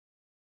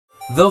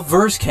The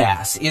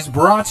Versecast is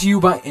brought to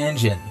you by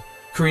Engine.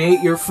 Create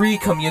your free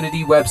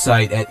community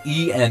website at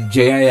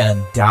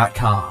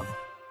enjin.com.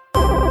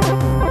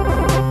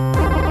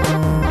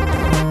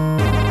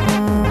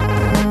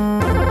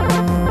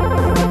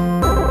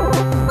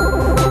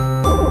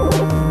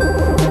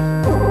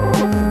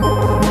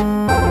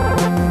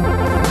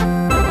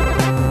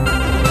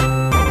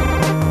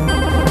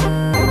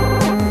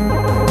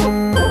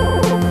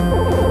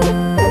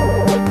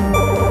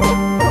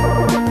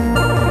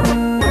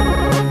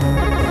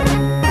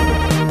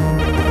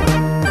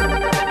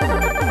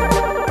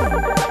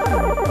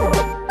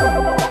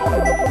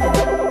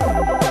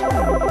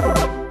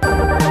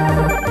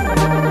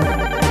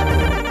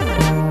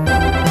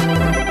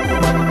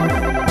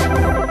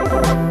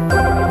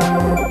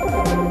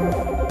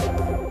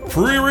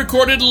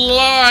 Recorded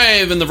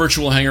live in the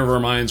virtual hangar of our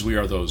minds, we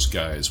are those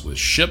guys with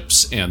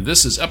ships, and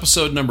this is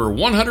episode number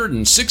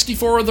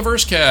 164 of the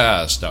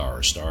Versecast,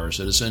 our Star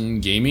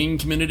Citizen gaming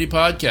community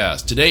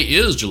podcast. Today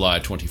is July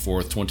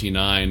 24th,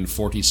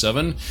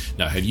 2947.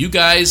 Now, have you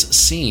guys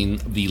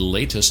seen the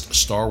latest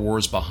Star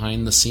Wars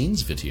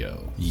behind-the-scenes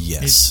video?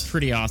 Yes. It's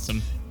pretty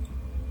awesome.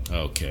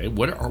 Okay,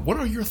 what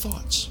are your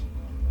thoughts?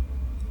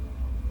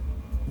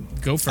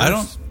 Go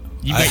first.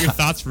 You got your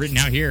thoughts written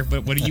out here,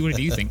 but what do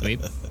you think, Lee?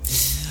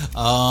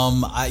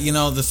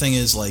 The thing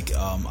is,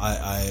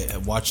 I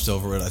watched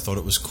over it. I thought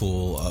it was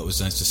cool. It was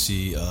nice to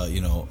see,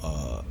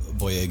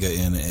 Boyega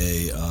in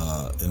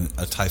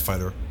a TIE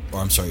fighter, or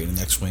I'm sorry, in an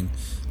X-Wing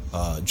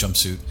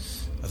jumpsuit.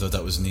 I thought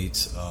that was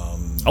neat.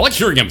 I like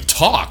hearing him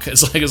talk.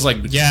 It's like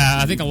yeah.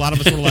 I think a lot of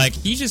us were like,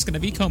 he's just going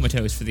to be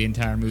comatose for the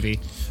entire movie.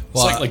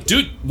 Well, it's like,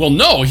 dude. Well,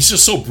 no, he's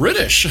just so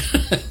British.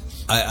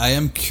 I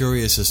am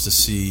curious as to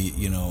see,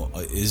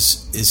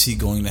 is he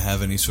going to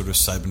have any sort of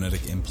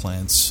cybernetic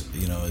implants?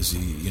 Is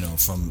he,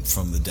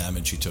 from the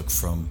damage he took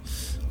from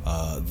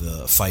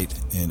the fight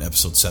in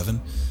Episode 7?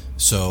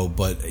 So,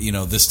 but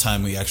this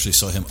time we actually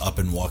saw him up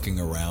and walking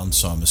around.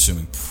 So I'm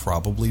assuming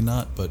probably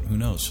not, but who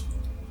knows?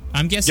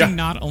 I'm guessing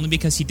not, only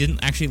because he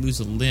didn't actually lose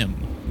a limb,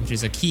 which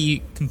is a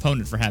key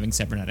component for having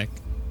cybernetic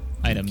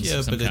items.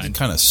 Yeah, but it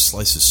kind of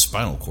slices his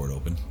spinal cord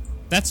open.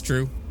 That's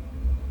true.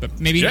 But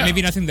maybe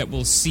nothing that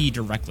we'll see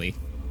directly.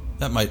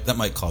 That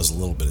might cause a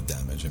little bit of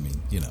damage. I mean,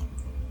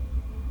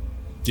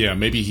 Yeah,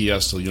 maybe he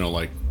has to,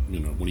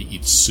 when he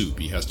eats soup,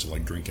 he has to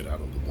drink it out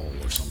of the bowl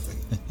or something.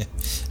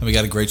 And we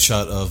got a great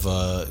shot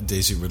of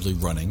Daisy Ridley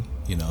running.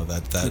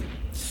 That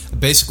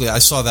basically, I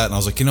saw that and I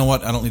was like, you know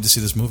what? I don't need to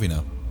see this movie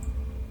now.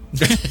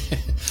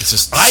 It's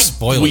just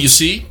spoilers. Will you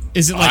see?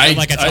 Is it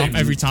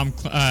every Tom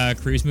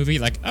Cruise movie?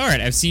 All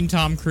right, I've seen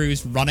Tom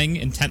Cruise running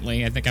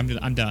intently. I think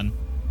I'm done.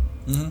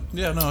 Mm-hmm.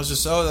 Yeah, no, I was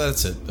just,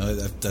 that's it.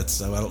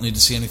 I don't need to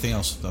see anything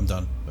else. I'm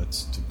done.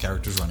 That's the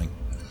characters running.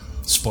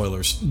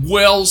 Spoilers.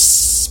 Well,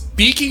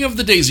 speaking of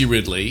the Daisy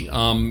Ridley,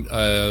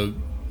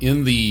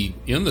 in the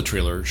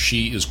trailer,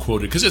 she is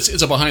quoted, because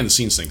it's a behind the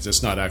scenes thing.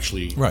 It's not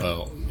actually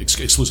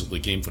exclusively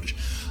game footage,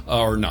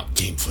 or not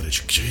game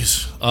footage.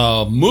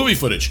 Jeez, movie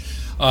footage.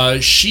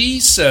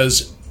 She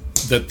says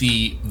that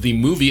the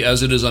movie,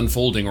 as it is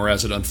unfolding, or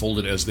as it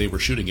unfolded as they were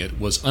shooting it,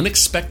 was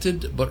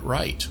unexpected but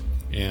right.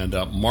 And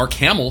Mark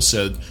Hamill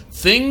said,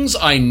 "Things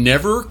I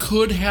never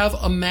could have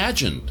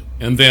imagined."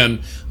 And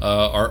then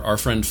our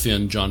friend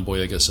Finn, John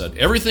Boyega, said,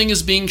 "Everything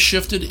is being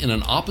shifted in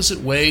an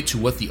opposite way to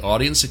what the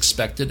audience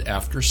expected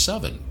after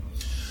 7."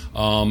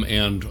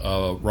 And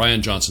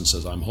Ryan Johnson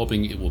says, "I'm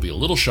hoping it will be a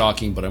little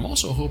shocking, but I'm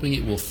also hoping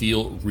it will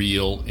feel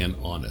real and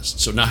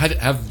honest." So now,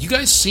 have you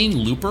guys seen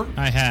Looper?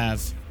 I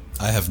have.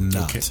 I have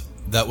not. Okay.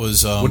 That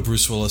was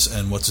Bruce Willis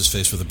and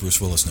what's-his-face with a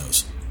Bruce Willis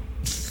nose.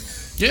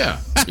 Yeah.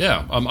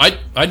 I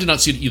did not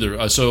see it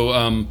either.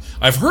 So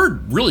I've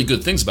heard really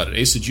good things about it.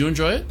 Ace, did you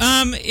enjoy it?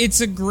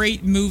 It's a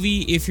great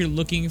movie if you're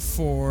looking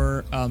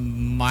for a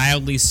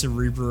mildly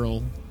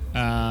cerebral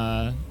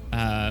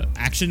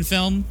action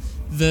film.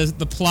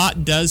 The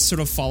plot does sort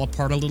of fall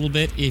apart a little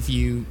bit if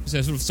you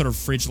sort of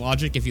fridge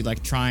logic if you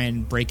try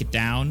and break it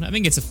down. I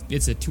think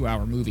it's a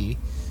 2-hour movie.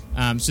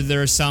 So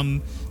there are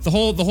the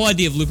whole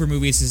idea of Looper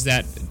movies is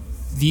that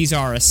these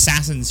are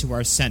assassins who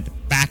are sent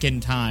back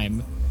in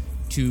time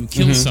to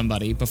kill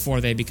somebody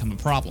before they become a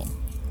problem.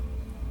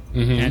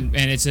 And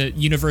it's a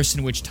universe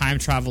in which time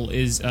travel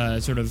is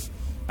sort of,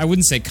 I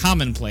wouldn't say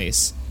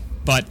commonplace,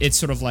 but it's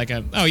sort of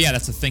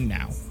that's a thing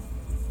now.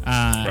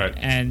 Right.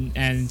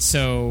 And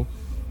so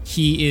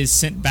he is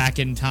sent back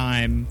in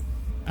time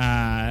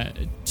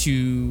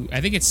to,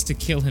 I think it's to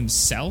kill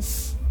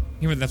himself. I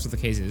can't remember if that's what the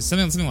case is.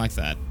 Something like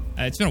that.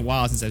 It's been a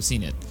while since I've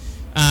seen it.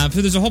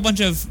 So there's a whole bunch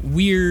of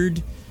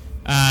weird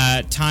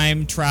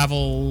time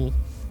travel,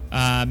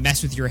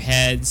 mess with your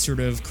head sort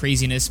of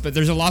craziness, but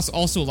there's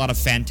also a lot of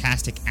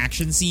fantastic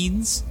action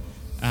scenes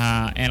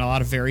and a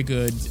lot of very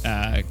good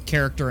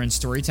character and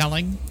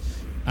storytelling.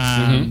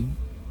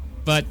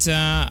 But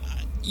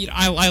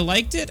I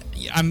liked it.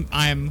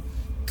 I'm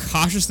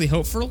cautiously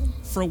hopeful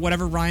for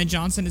whatever Ryan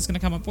Johnson is going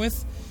to come up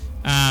with.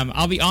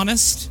 I'll be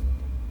honest,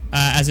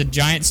 as a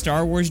giant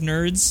Star Wars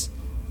nerds,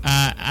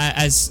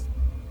 as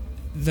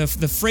the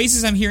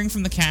phrases I'm hearing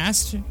from the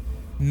cast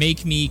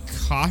make me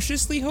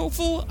cautiously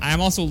hopeful.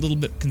 I'm also a little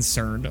bit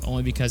concerned,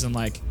 only because I'm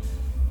like,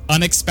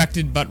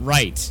 unexpected but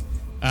right.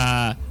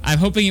 I'm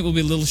hoping it will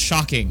be a little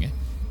shocking.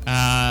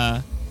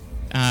 Go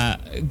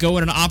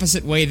in an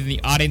opposite way than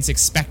the audience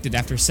expected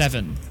after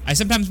 7. I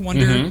sometimes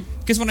wonder,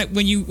 because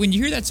when you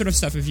hear that sort of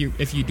stuff, if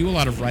you do a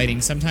lot of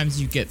writing,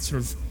 sometimes you get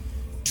sort of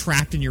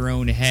trapped in your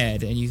own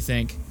head and you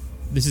think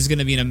this is going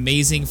to be an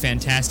amazing,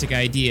 fantastic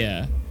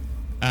idea,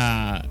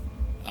 and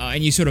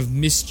you sort of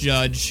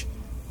misjudge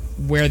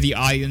where the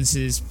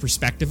audience's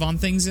perspective on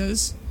things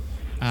is.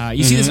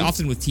 You see this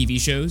often with TV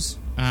shows.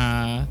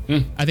 I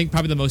think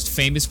probably the most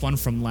famous one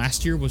from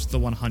last year was The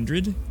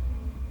 100.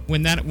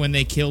 When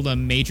they killed a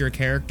major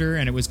character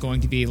and it was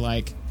going to be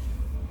like,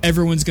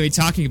 everyone's going to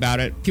be talking about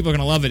it, people are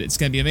going to love it, it's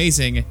going to be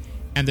amazing,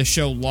 and the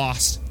show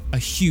lost a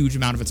huge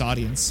amount of its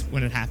audience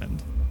when it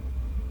happened.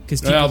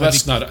 Well,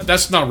 that's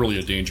not really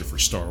a danger for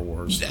Star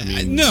Wars. I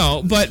mean,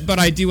 no, but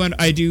I do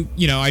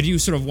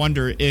sort of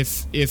wonder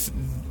if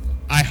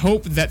I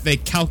hope that they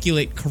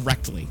calculate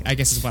correctly, I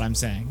guess is what I'm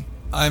saying.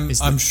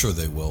 I'm sure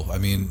they will. I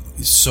mean,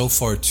 so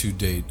far to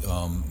date,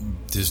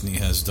 Disney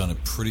has done a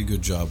pretty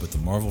good job with the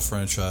Marvel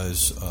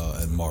franchise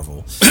and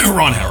Marvel.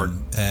 Ron Howard.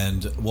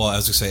 And, well,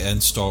 as I say,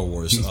 and Star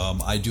Wars.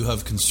 I do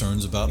have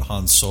concerns about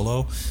Han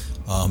Solo.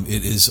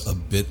 It is a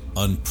bit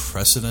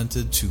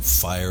unprecedented to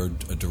fire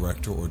a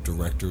director or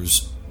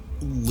directors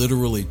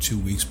literally 2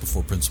 weeks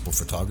before principal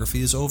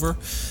photography is over.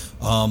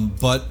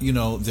 But,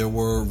 there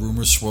were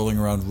rumors swirling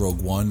around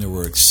Rogue One. There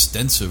were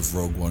extensive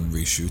Rogue One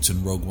reshoots,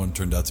 and Rogue One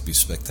turned out to be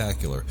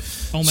spectacular.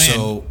 Oh, man.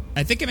 So,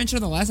 I think I mentioned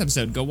in the last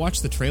episode, go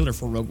watch the trailer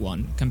for Rogue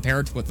One, compare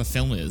it to what the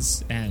film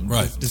is, and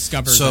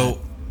discover that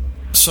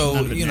none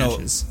of it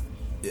matches.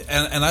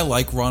 And I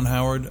like Ron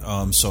Howard,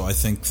 so I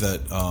think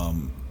that,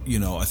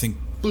 I think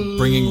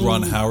bringing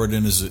Ron Howard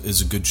in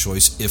is a good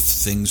choice if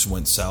things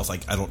went south.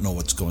 Like, I don't know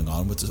what's going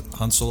on with the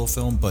Han Solo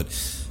film, but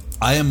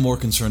I am more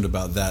concerned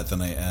about that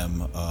than I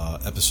am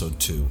episode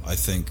 2, I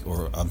think,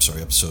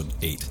 episode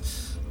 8.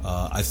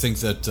 I think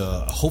that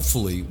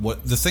hopefully,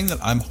 the thing that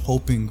I'm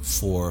hoping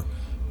for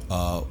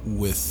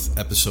with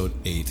episode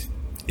 8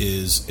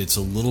 is it's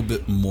a little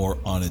bit more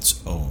on its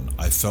own.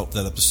 I felt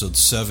that episode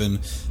 7,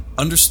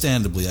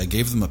 understandably, I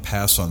gave them a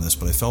pass on this,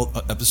 but I felt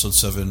episode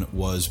 7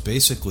 was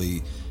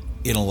basically,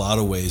 in a lot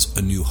of ways,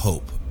 A New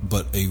Hope,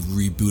 but a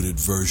rebooted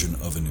version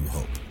of A New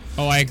Hope.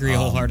 Oh, I agree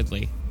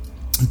wholeheartedly.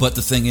 But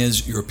the thing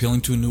is, you're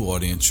appealing to a new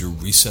audience, you're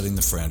resetting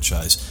the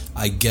franchise.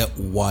 I get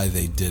why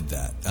they did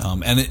that.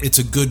 And it's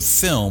a good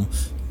film,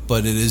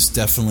 but it is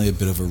definitely a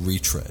bit of a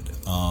retread.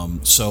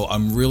 So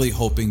I'm really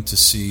hoping to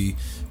see,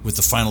 with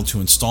the final 2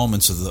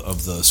 installments of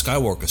the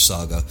Skywalker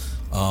saga,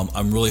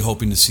 I'm really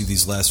hoping to see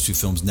these last 2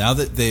 films, now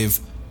that they've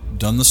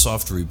done the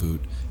soft reboot,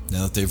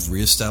 now that they've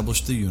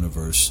reestablished the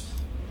universe,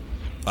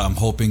 I'm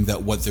hoping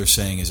that what they're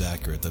saying is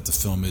accurate, that the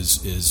film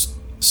is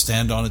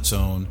stand on its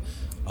own,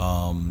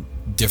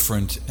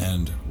 different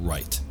and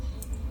right.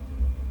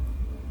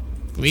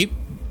 Philippe,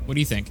 what do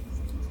you think?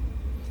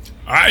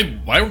 I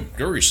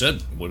already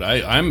said what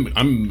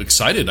I'm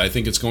excited. I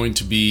think it's going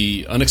to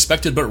be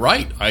unexpected but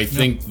right. I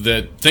think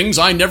that things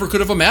I never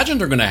could have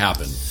imagined are going to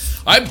happen.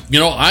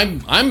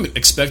 I'm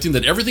expecting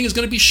that everything is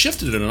going to be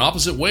shifted in an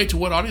opposite way to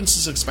what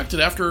audiences expected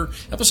after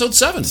episode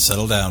 7.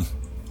 Settle down.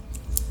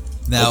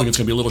 Now, I think it's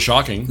going to be a little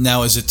shocking.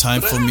 Now, is it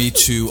time for me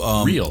to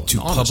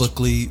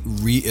publicly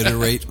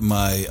reiterate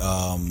my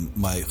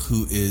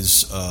Who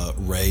is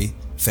Rey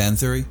fan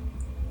theory?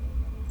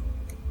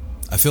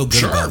 I feel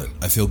good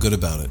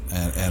about it.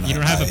 And you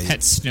don't have a pet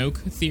Snoke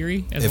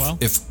theory as well?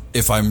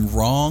 If I'm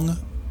wrong,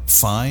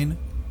 fine,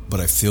 but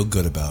I feel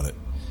good about it.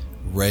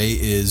 Rey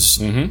is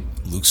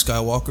Luke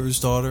Skywalker's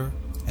daughter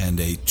and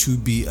a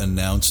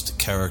to-be-announced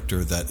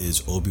character that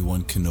is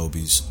Obi-Wan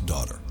Kenobi's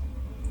daughter.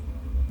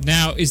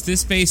 Now, is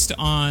this based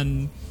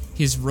on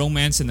his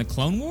romance in the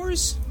Clone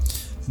Wars?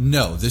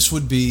 No, this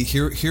would be...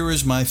 Here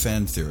is my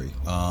fan theory.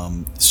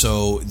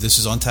 So, this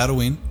is on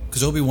Tatooine,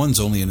 because Obi-Wan's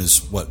only in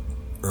his,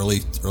 early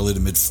to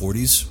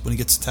mid-40s when he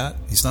gets to Tat?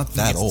 He's not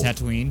that old.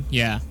 Tatooine,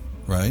 yeah.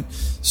 Right?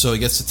 So he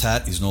gets to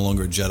Tat, he's no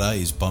longer a Jedi,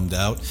 he's bummed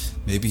out.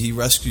 Maybe he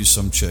rescues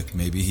some chick,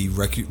 maybe he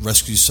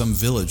rescues some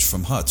village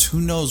from Hutts.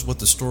 Who knows what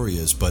the story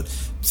is, but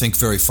think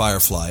very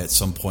Firefly. At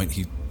some point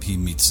he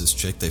meets this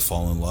chick, they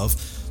fall in love.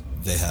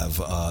 They have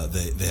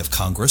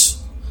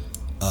Congress.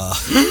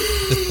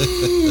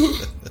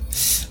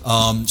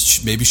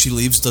 Maybe she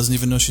leaves, doesn't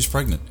even know she's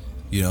pregnant.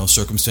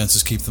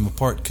 Circumstances keep them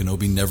apart.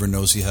 Kenobi never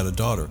knows he had a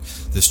daughter.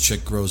 This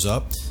chick grows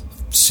up,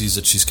 sees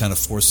that she's kind of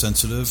force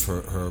sensitive.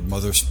 Her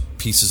mother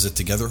pieces it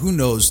together. Who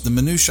knows? The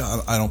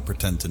minutia, I don't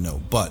pretend to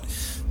know. But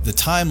the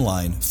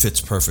timeline fits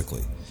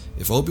perfectly.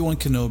 If Obi-Wan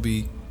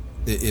Kenobi,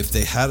 if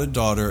they had a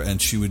daughter and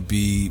she would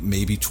be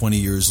maybe 20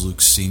 years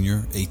Luke's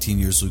senior, 18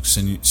 years Luke's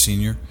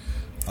senior.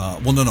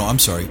 I'm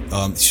sorry.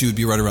 She would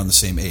be right around the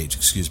same age,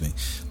 excuse me.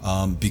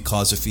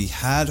 Because if he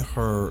had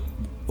her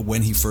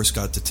when he first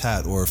got to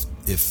Tat, or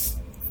if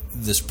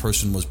this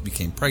person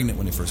became pregnant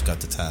when he first got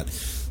to Tat,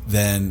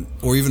 then,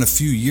 or even a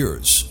few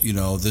years,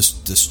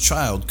 this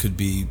child could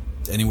be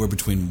anywhere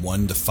between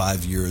 1 to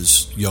 5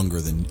 years younger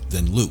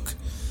than Luke.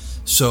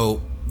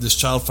 So this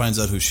child finds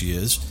out who she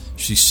is.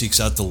 She seeks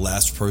out the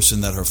last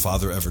person that her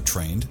father ever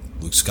trained,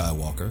 Luke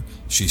Skywalker.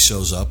 She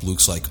shows up.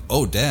 Luke's like,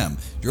 "Oh, damn,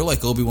 you're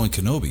like Obi-Wan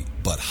Kenobi,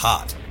 but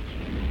hot."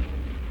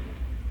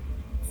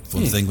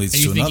 One thing leads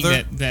to another. Are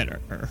you thinking that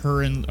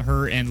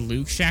her and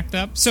Luke shacked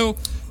up? So,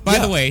 by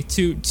the way,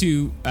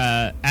 to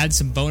add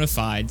some bona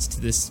fides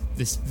to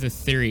the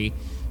theory,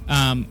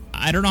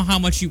 I don't know how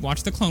much you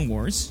watch the Clone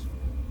Wars.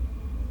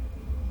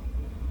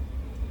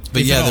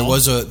 But yeah, there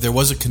was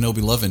a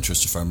Kenobi love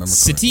interest, if I remember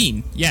correctly.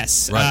 Satine,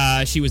 yes.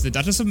 Right. She was the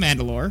Duchess of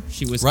Mandalore.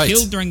 She was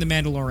killed during the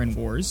Mandalorian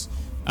Wars.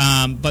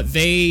 But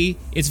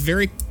it's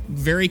very,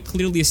 very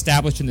clearly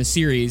established in the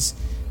series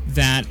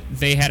that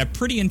they had a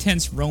pretty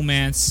intense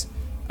romance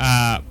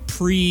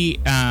pre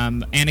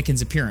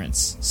Anakin's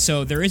appearance.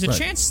 So there is a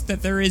chance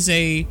that there is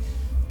a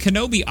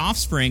Kenobi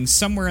offspring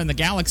somewhere in the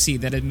galaxy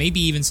that is maybe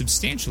even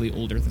substantially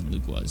older than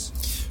Luke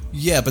was.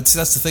 Yeah, but see,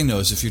 that's the thing, though,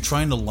 is if you're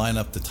trying to line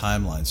up the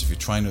timelines, if you're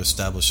trying to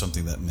establish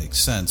something that makes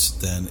sense,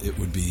 then it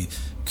would be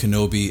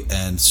Kenobi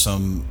and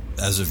some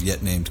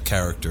as-of-yet-named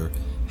character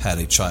had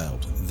a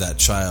child. That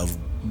child,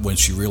 when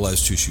she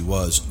realized who she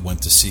was,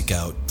 went to seek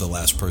out the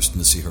last person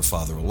to see her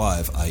father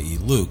alive, i.e.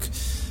 Luke.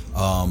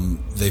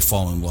 They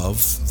fall in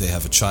love. They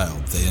have a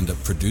child. They end up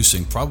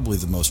producing probably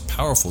the most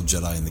powerful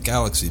Jedi in the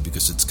galaxy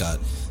because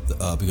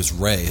because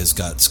Rey has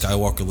got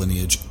Skywalker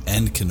lineage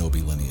and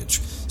Kenobi lineage.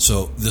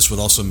 So this would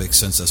also make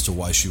sense as to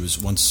why she was,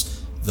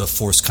 once the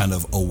Force kind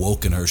of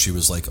awoke in her, she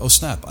was like, "Oh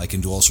snap! I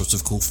can do all sorts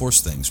of cool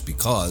Force things,"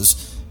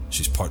 because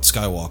she's part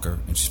Skywalker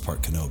and she's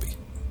part Kenobi.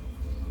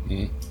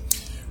 Mm.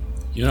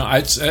 You know,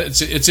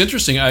 it's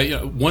interesting.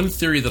 One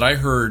theory that I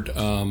heard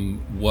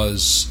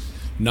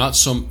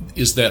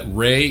is that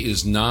Rey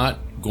is not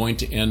going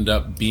to end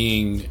up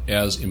being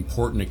as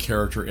important a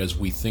character as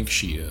we think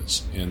she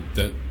is, and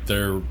that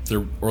there,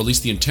 or at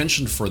least the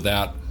intention for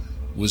that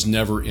was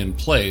never in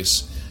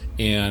place.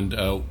 And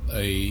a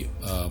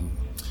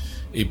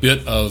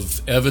bit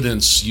of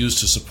evidence used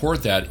to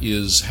support that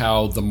is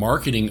how the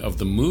marketing of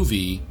the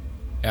movie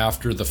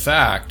after the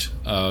fact,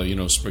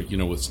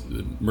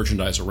 with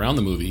merchandise around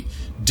the movie,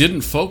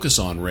 didn't focus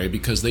on Rey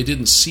because they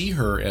didn't see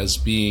her as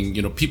being,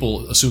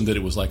 people assumed that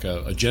it was like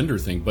a gender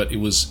thing, but it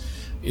was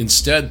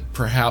instead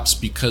perhaps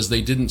because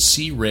they didn't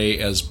see Rey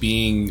as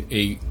being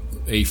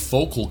a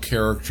focal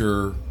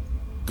character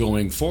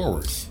going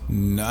forward.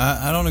 No,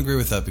 I don't agree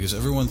with that because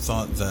everyone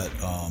thought that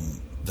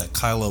that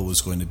Kylo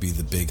was going to be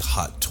the big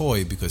hot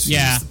toy because he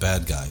was the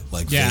bad guy,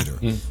 like Vader.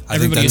 I Everybody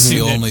think that's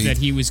assumed that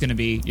he was going to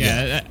be.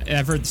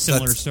 I've heard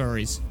similar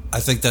stories. I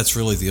think that's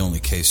really the only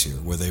case here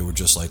where they were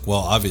just like, well,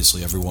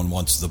 obviously everyone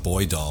wants the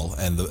boy doll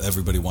and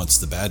everybody wants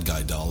the bad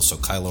guy doll, so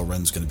Kylo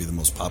Ren's going to be the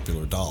most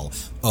popular doll.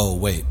 Oh,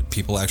 wait,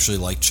 people actually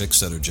like chicks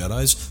that are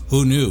Jedis?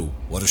 Who knew?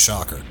 What a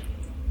shocker.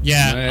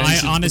 Yeah,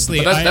 I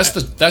honestly... But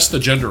that's the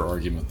gender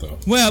argument, though.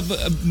 Well,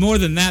 but more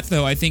than that,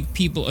 though, I think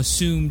people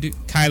assumed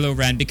Kylo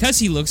Ren, because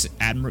he looks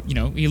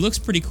he looks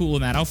pretty cool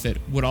in that outfit,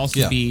 would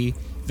also be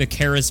the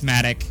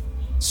charismatic,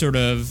 sort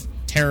of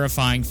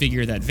terrifying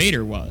figure that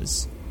Vader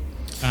was.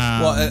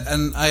 Well,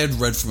 and I had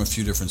read from a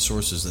few different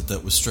sources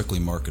that was strictly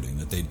marketing,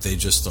 that they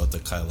just thought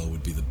that Kylo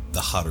would be the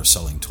hotter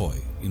selling toy.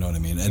 You know what I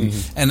mean?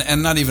 And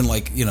and not even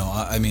like,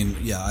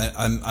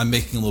 I'm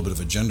making a little bit of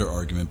a gender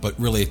argument, but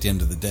really at the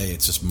end of the day,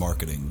 it's just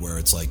marketing, where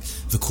it's like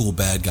the cool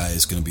bad guy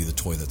is going to be the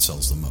toy that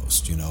sells the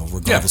most,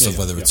 regardless of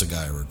whether it's a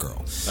guy or a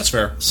girl. That's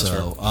fair.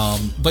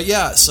 But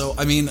yeah, so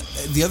I mean,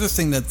 the other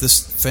thing that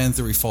this fan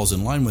theory falls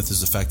in line with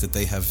is the fact that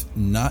they have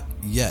not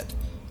yet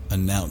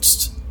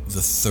announced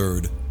the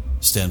third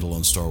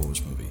standalone Star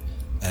Wars movie,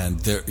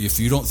 and if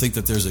you don't think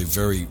that there's a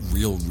very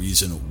real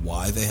reason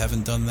why they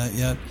haven't done that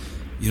yet,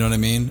 you know what I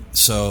mean?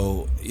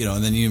 So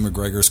and then Ewan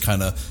McGregor's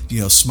kind of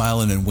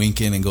smiling and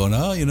winking and going,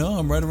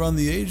 I'm right around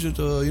the age that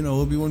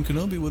Obi-Wan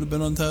Kenobi would have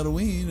been on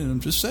Tatooine, and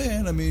I'm just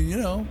saying, I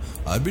mean,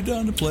 I'd be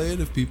down to play it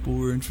if people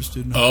were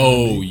interested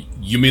in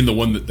you mean the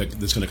one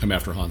that's going to come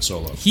after Han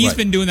Solo? He's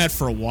been doing that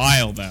for a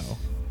while, though.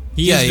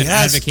 He has been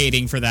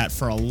advocating for that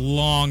for a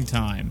long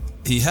time.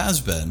 He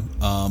has been,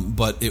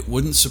 but it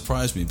wouldn't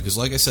surprise me because,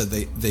 like I said,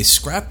 they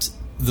scrapped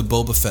the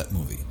Boba Fett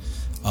movie.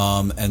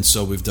 And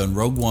so we've done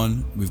Rogue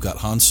One, we've got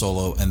Han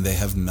Solo, and they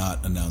have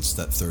not announced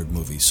that third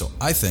movie. So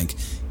I think,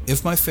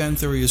 if my fan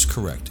theory is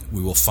correct,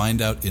 we will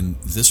find out in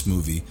this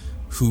movie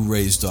who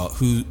Rey's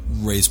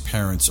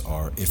parents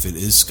are. If it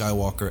is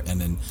Skywalker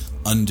and an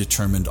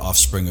undetermined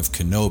offspring of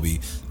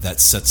Kenobi, that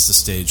sets the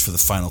stage for the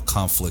final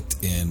conflict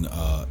in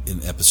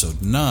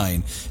Episode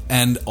 9,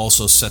 and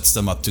also sets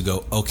them up to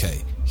go,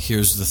 okay,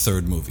 here's the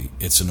third movie.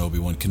 It's an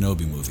Obi-Wan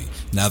Kenobi movie.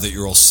 Now that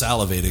you're all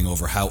salivating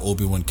over how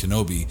Obi-Wan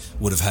Kenobi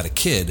would have had a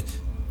kid,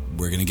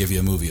 we're going to give you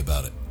a movie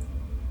about it.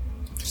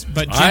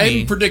 But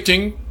Jimmy, I'm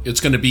predicting it's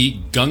going to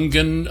be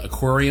Gungan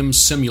Aquarium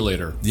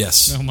Simulator.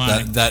 Yes,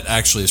 that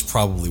actually is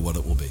probably what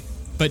it will be.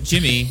 But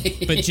Jimmy,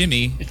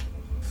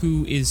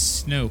 who is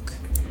Snoke?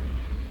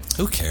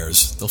 Who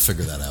cares? They'll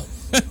figure that out.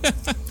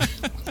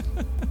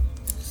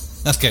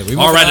 Okay,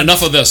 all right,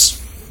 enough of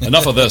this.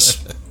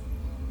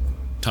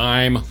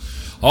 Time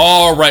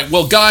All right.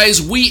 Well,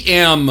 guys, we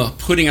am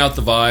putting out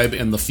the vibe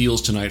and the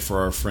feels tonight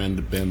for our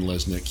friend Ben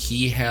Lesnick.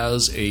 He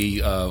has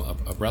a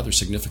rather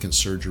significant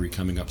surgery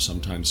coming up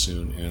sometime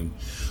soon, and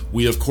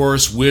we, of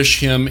course,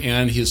 wish him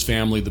and his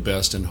family the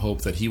best and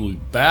hope that he will be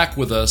back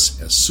with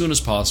us as soon as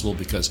possible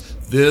because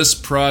this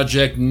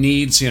project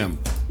needs him.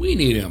 We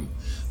need him.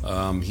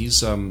 He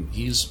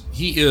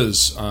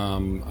is.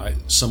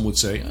 Some would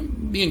say,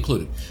 me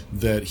included,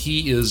 that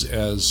he is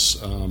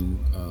as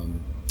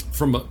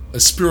from a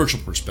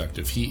spiritual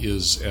perspective, he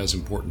is as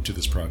important to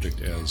this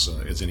project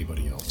as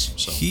anybody else.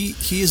 So he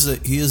is the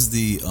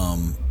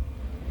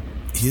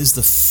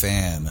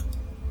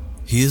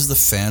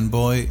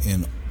fanboy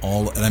in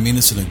all, and I mean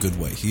this in a good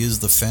way. He is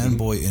the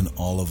fanboy in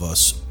all of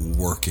us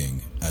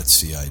working at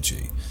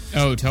CIG.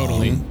 Oh,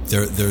 totally.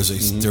 There is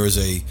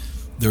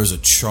a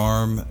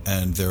charm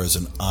and there is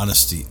an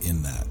honesty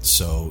in that.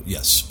 So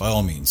yes, by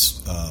all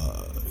means,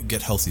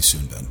 get healthy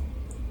soon, Ben.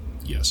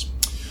 Yes.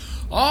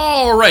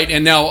 All right,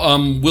 and now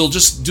we'll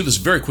just do this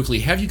very quickly.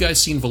 Have you guys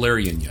seen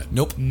Valerian yet?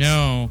 Nope.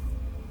 No.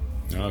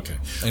 Okay.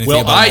 Anything well,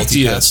 about I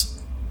did.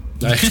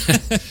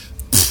 Multipass?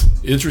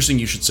 Interesting,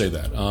 you should say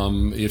that.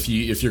 If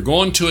you're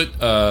going to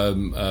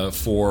it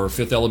for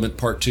Fifth Element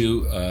Part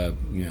 2,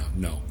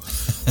 no.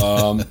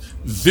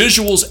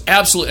 Visuals,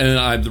 absolutely.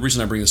 And the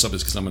reason I bring this up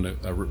is because I'm going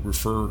to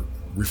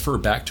refer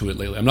back to it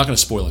lately. I'm not going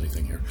to spoil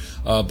anything here,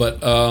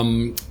 but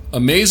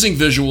amazing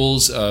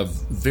visuals,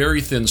 very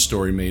thin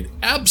story made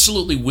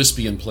absolutely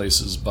wispy in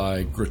places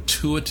by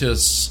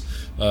gratuitous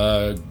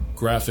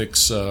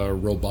graphics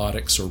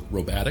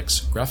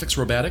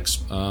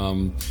robotics,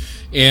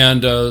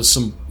 and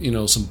some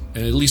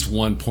at least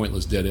one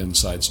pointless dead end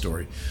side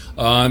story,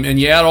 and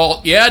you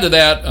add to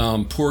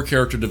that poor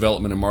character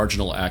development and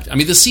marginal act. I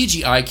mean, the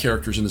CGI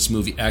characters in this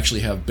movie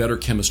actually have better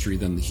chemistry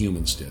than the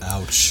humans did.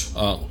 Ouch!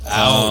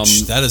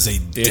 Ouch! That is a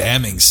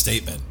damning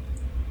statement.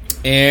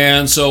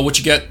 And so what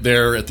you get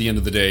there at the end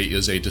of the day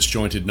is a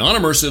disjointed,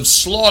 non-immersive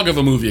slog of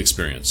a movie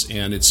experience.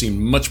 And it seemed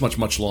much, much,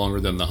 much longer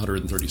than the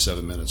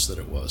 137 minutes that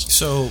it was.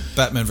 So,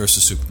 Batman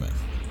versus Superman.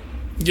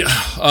 Yeah.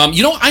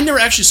 I never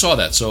actually saw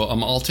that, so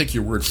I'll take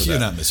your word for that. You're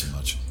not missing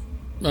much.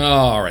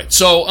 All right.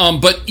 So,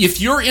 but if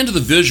you're into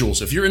the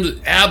visuals, if you're into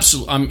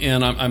absolute, I'm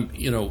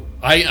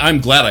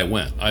glad I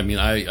went. I mean,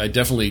 I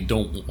definitely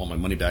don't want my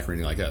money back or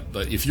anything like that.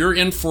 But if you're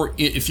into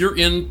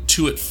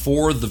it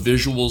for the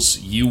visuals,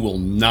 you will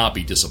not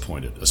be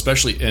disappointed.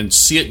 Especially and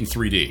see it in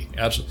 3D.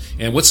 Absolutely.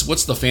 And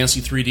what's the fancy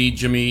 3D,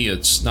 Jimmy?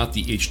 It's not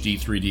the HD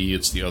 3D.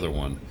 It's the other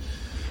one.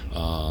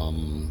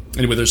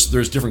 Anyway,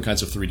 there's different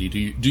kinds of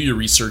 3D. Do your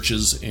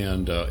researches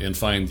and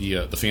find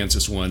the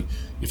fanciest one.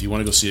 If you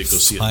want to go see it,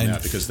 in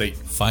that because they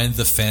find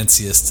the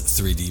fanciest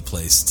 3D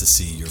place to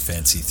see your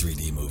fancy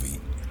 3D movie.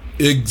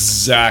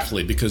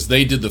 Exactly, because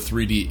they did the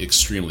 3D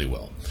extremely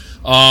well.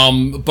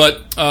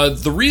 But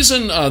the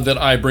reason that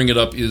I bring it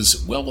up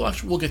is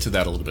we'll get to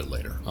that a little bit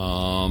later.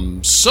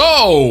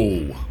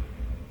 So,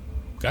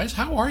 guys,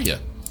 how are you?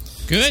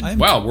 Good.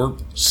 Wow, we're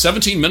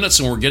 17 minutes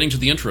and we're getting to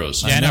the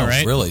intros. Yeah, I know,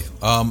 right? Really.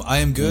 I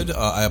am good.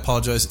 I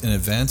apologize in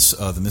advance.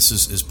 The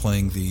missus is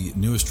playing the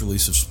newest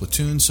release of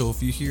Splatoon, so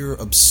if you hear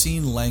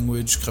obscene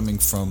language coming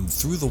from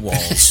through the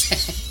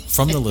walls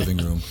from the living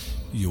room,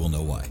 you will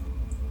know why.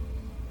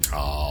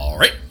 All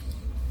right.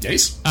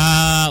 Dace?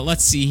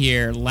 Let's see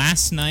here.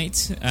 Last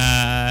night, in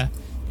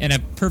a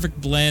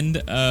perfect blend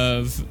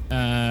of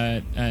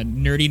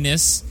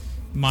nerdiness,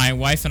 my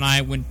wife and I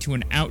went to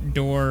an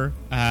outdoor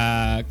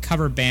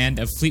cover band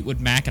of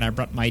Fleetwood Mac, and I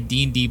brought my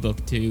D&D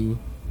book to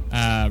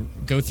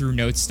go through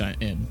notes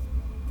in.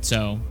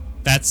 So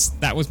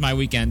that was my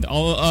weekend.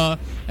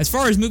 As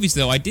far as movies,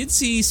 though, I did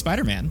see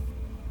Spider-Man.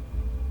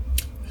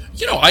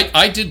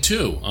 I did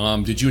too.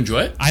 Did you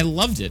enjoy it? I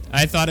loved it.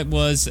 I thought it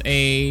was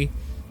a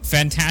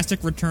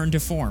fantastic return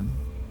to form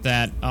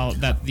that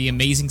the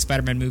Amazing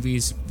Spider-Man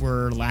movies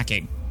were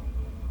lacking.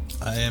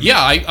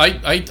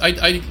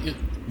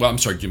 Well, I'm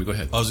sorry, Jimmy. Go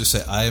ahead. I was going to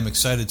say I am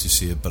excited to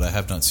see it, but I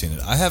have not seen it.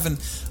 I've been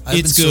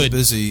so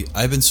busy.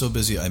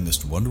 I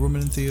missed Wonder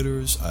Woman in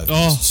theaters. I've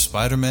missed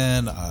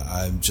Spider-Man.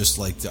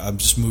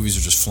 Movies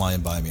are just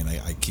flying by me, and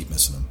I keep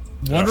missing them.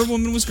 Wonder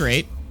Woman was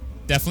great.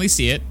 Definitely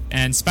see it.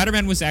 And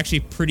Spider-Man was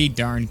actually pretty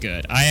darn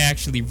good. I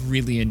actually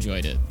really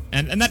enjoyed it,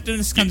 and that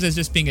just comes as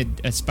just being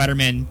a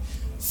Spider-Man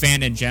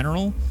fan in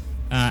general.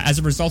 As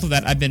a result of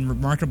that, I've been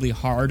remarkably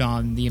hard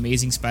on the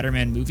Amazing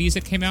Spider-Man movies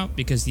that came out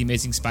because the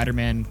Amazing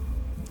Spider-Man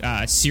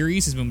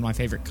series has been one of my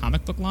favorite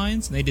comic book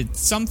lines, and they did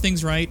some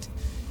things right,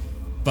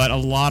 but a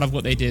lot of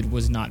what they did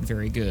was not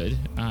very good,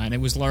 and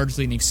it was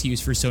largely an excuse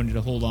for Sony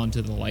to hold on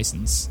to the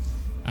license.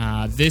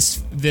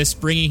 This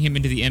bringing him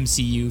into the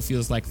MCU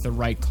feels like the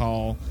right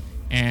call,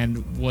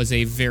 and was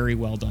a very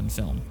well done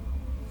film.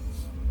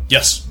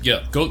 Yes,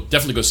 yeah,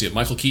 definitely go see it.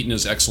 Michael Keaton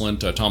is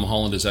excellent. Tom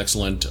Holland is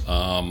excellent.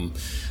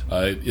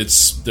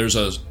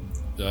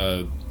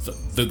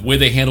 the way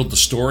they handled the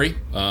story,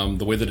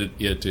 the way that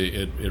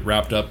it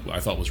wrapped up, I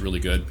thought was really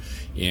good.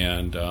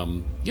 And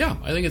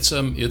I think it's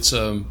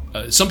some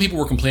people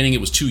were complaining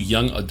it was too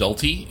young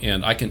adulty,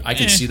 and I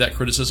can see that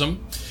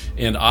criticism.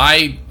 And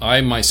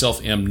I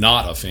myself am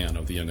not a fan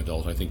of the young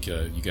adult. I think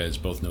you guys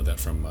both know that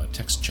from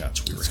text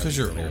chats we were having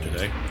earlier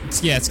today.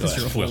 It's because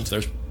you're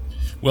old.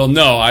 Well,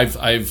 no,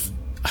 I've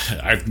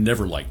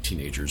never liked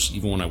teenagers,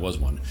 even when I was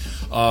one.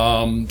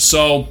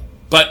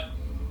 But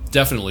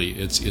definitely,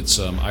 it's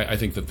I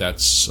think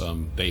that's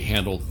they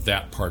handled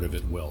that part of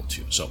it well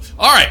too. So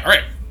all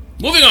right.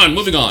 Moving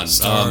on.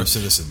 Star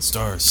Citizen.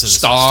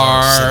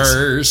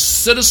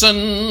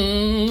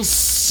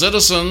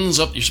 Citizens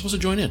of... You're supposed to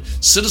join in.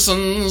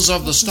 Citizens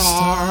of the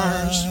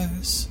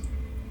Stars.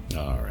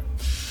 All right.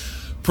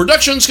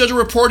 Production schedule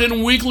report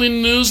and weekly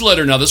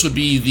newsletter. Now, this would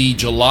be the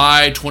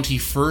July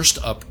 21st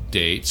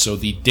update, so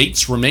the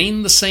dates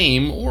remain the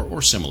same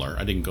or similar.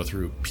 I didn't go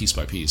through piece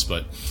by piece,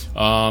 but...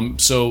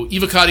 so,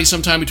 Evocati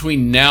sometime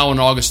between now and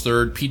August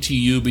 3rd,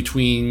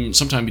 PTU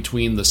sometime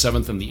between the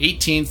 7th and the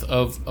 18th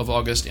of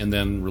August, and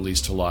then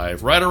released to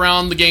live right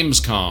around the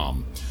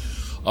Gamescom.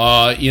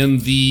 In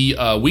the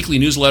weekly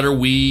newsletter,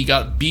 we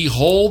got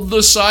Behold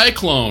the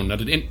Cyclone. Now,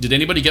 did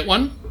anybody get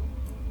one?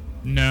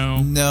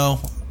 No.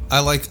 I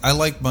like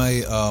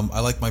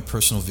my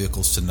personal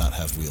vehicles to not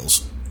have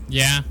wheels.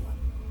 Yeah.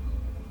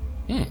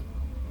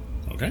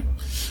 Okay.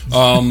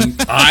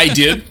 I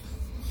did.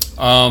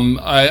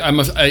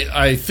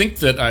 I think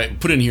that I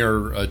put in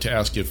here to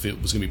ask if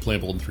it was going to be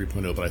playable in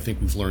 3.0, but I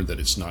think we've learned that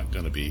it's not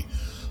going to be.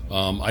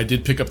 I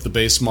did pick up the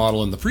base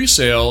model in the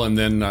pre-sale, and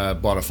then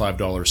bought a $5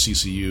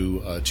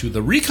 CCU to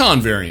the Recon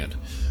variant.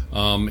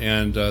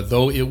 And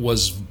though it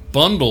was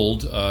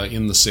bundled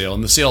in the sale,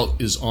 and the sale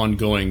is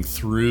ongoing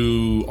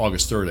through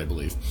August 3rd, I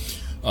believe,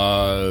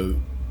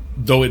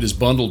 though it is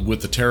bundled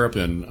with the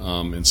Terrapin,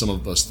 and some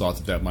of us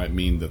thought that might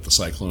mean that the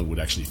Cyclone would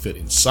actually fit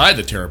inside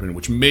the Terrapin,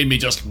 which made me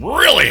just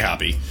really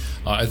happy.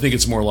 I think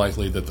it's more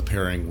likely that the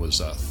pairing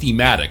was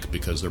thematic,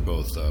 because they're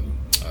both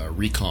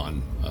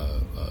Recon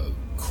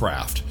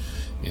craft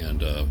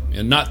and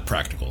not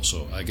practical.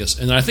 So I guess,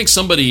 and I think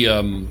somebody,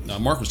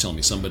 Mark was telling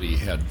me somebody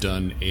had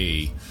done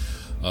a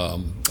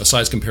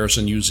size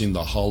comparison using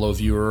the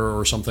HoloViewer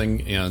or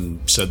something, and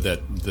said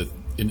that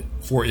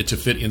for it to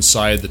fit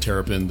inside the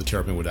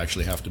Terrapin would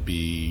actually have to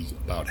be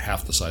about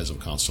half the size of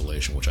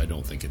Constellation, which I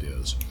don't think it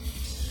is.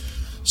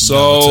 So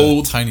no,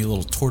 it's a tiny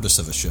little tortoise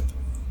of a ship.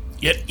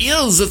 It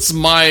is. It's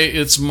my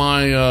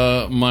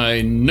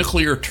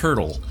nuclear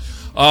turtle.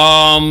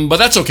 But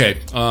that's okay.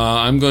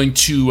 I'm going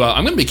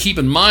to be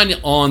keeping mine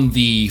on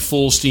the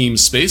full steam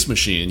space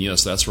machine.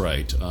 Yes, that's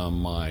right.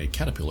 My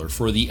Caterpillar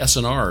for the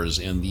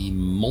SNRs and the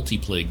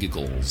multiplay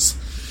giggles.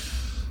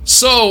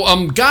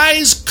 So,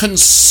 guys,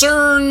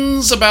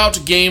 concerns about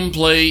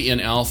gameplay in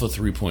Alpha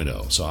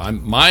 3.0. So,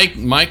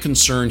 my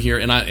concern here,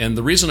 and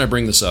the reason I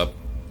bring this up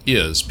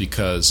is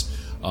because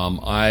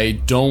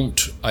I don't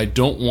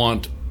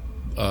want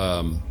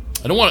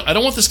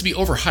this to be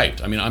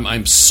overhyped. I mean,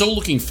 I'm so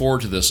looking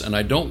forward to this, and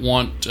I don't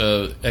want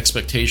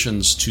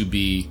expectations to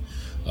be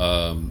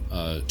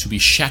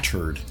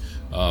shattered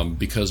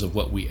because of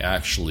what we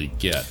actually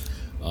get.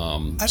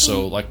 I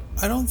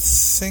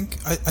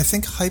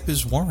think hype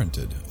is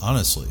warranted.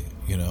 Honestly,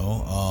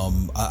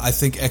 I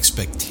think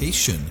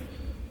expectation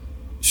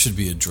should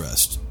be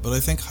addressed, but I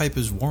think hype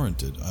is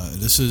warranted.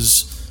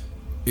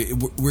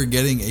 We're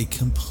getting a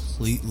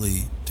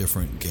completely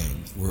different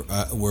game.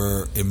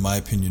 We're, in my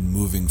opinion,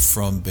 moving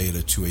from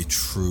beta to a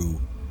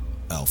true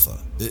alpha.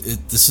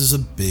 This is a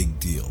big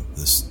deal.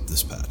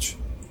 This patch.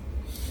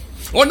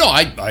 Oh no,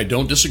 I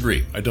don't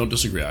disagree. I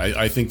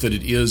think that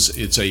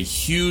it's a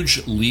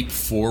huge leap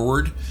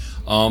forward.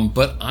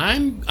 But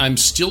I'm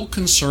still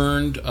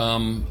concerned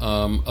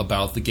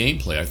about the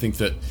gameplay. I think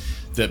that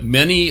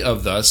many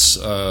of us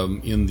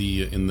in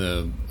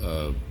the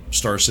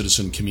Star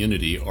Citizen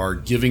community are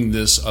giving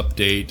this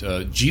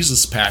update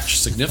Jesus patch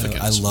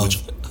significance. I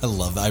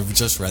love. I've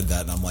just read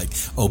that and I'm like,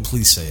 oh,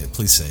 please say it.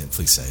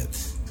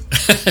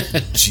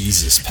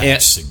 Jesus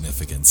patch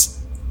significance.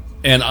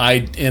 And I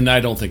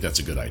don't think that's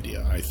a good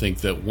idea. I think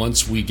that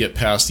once we get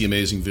past the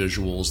amazing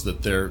visuals,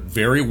 that there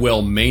very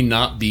well may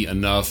not be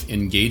enough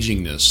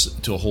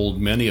engagingness to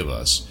hold many of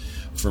us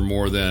for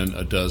more than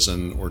a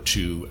dozen or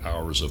 2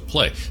 hours of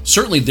play.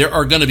 Certainly, there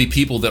are going to be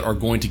people that are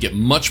going to get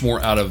much more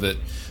out of it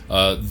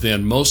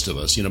than most of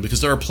us,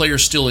 because there are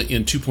players still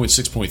in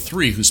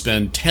 2.6.3 who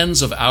spend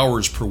tens of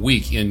hours per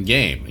week in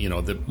game.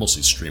 They're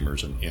mostly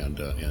streamers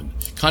and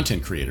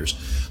content creators.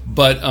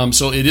 But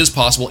so it is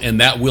possible,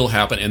 and that will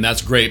happen, and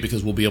that's great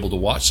because we'll be able to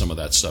watch some of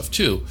that stuff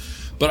too.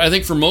 But I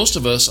think for most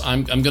of us,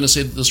 I'm going to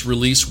say that this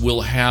release will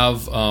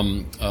have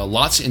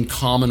lots in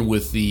common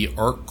with the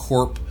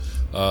ArcCorp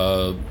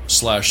 /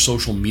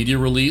 social media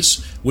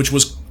release, which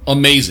was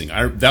amazing.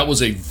 That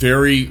was a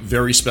very,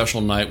 very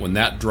special night when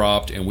that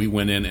dropped, and we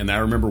went in, and I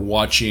remember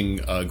watching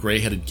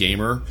Gray-Headed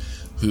Gamer,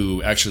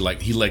 who actually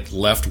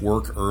left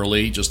work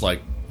early, just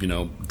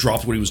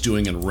dropped what he was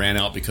doing and ran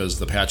out because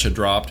the patch had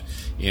dropped,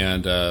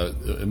 and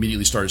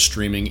immediately started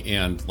streaming,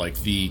 and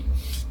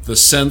the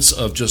sense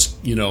of just,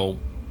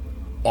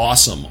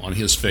 awesome on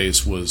his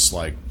face was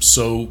like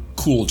so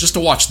cool just to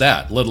watch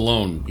that, let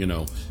alone,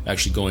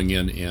 actually going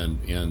in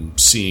and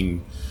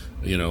seeing,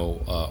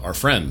 our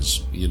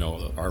friends,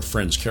 our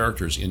friends'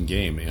 characters in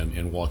game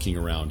and walking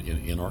around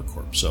in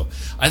ArcCorp. So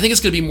I think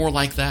it's going to be more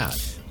like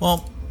that.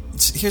 Well,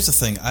 here's the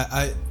thing.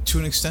 I to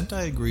an extent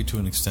I agree, to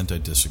an extent I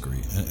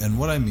disagree. And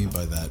what I mean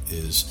by that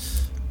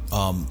is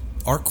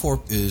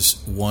ArcCorp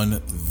is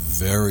one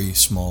very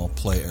small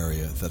play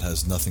area that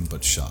has nothing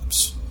but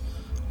shops.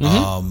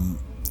 Mm-hmm.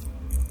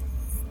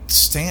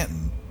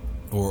 Stanton,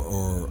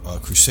 or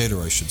Crusader,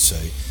 I should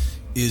say,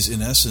 is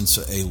in essence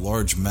a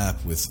large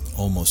map with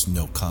almost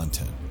no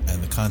content.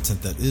 And the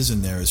content that is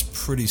in there is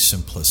pretty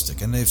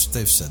simplistic. And they've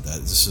said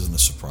that. This isn't a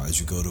surprise.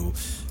 You go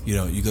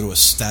to a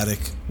static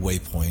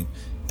waypoint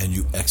and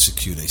you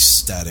execute a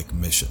static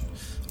mission.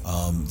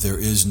 There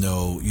is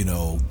no,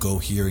 go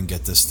here and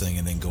get this thing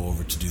and then go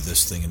over to do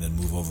this thing and then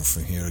move over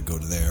from here to go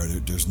to there.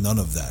 There's none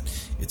of that.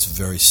 It's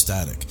very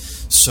static.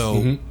 So,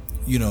 mm-hmm.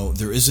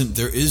 There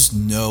is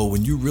no,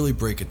 when you really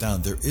break it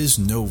down, there is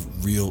no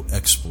real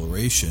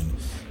exploration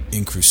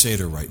in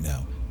Crusader right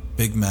now.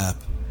 Big map,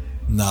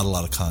 not a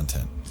lot of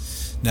content.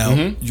 Now,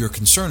 mm-hmm. your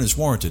concern is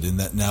warranted in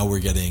that now we're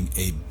getting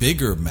a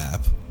bigger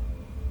map,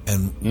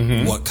 and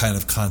mm-hmm. what kind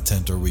of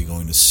content are we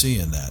going to see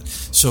in that?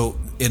 So,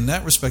 in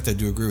that respect, I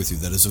do agree with you.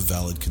 That is a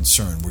valid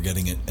concern. We're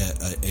getting a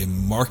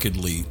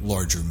markedly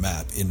larger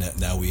map in that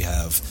now we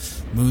have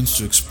moons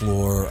to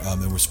explore,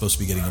 and we're supposed to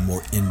be getting a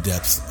more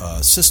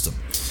in-depth system.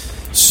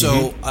 So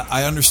mm-hmm.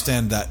 I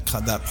understand that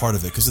part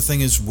of it, because the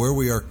thing is, where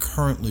we are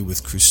currently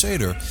with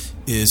Crusader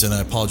is, and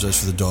I apologize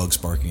for the dogs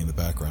barking in the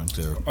background.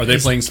 Are they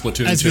playing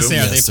Splatoon 2?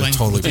 Yes, they're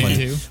totally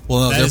playing.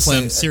 Well, no, they're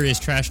playing some serious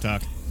trash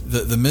talk.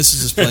 The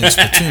missus is playing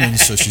Splatoon,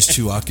 so she's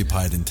too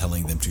occupied in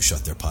telling them to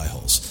shut their pie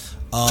holes.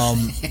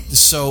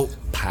 So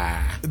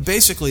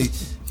basically,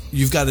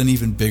 you've got an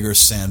even bigger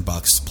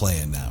sandbox to play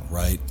in now,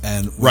 right?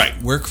 And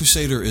where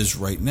Crusader is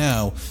right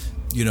now,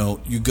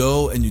 you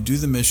go and you do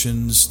the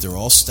missions. They're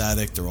all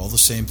static. They're all the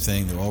same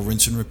thing. They're all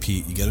rinse and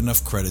repeat. You get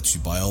enough credits.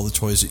 You buy all the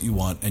toys that you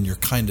want, and you're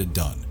kind of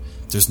done.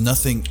 There's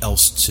nothing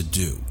else to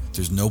do.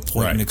 There's no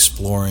point in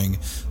exploring.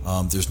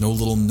 There's no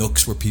little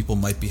nooks where people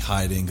might be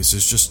hiding, because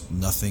there's just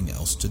nothing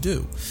else to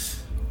do.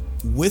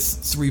 With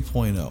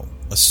 3.0,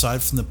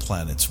 aside from the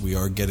planets, we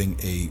are getting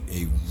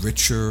a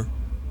richer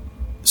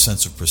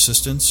sense of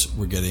persistence.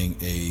 We're getting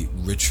a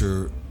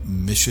richer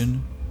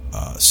mission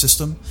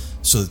system,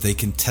 so that they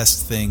can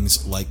test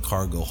things like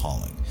cargo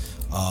hauling.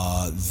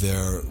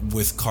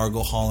 With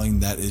cargo hauling,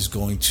 that is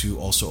going to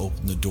also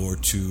open the door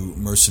to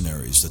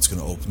mercenaries. That's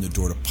going to open the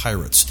door to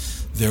pirates.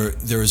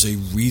 There is a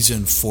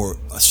reason for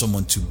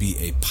someone to be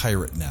a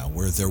pirate now,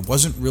 where there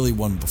wasn't really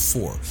one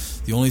before.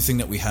 The only thing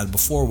that we had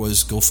before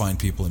was go find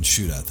people and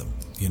shoot at them.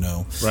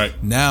 Right.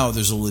 Now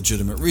there's a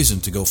legitimate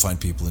reason to go find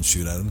people and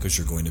shoot at them, because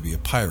you're going to be a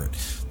pirate.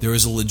 There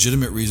is a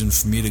legitimate reason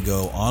for me to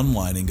go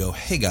online and go,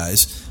 hey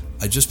guys,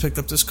 I just picked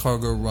up this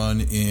cargo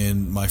run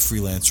in my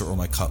Freelancer or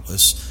my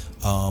Cutlass.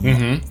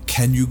 Mm-hmm.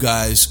 Can you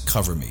guys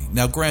cover me?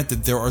 Now,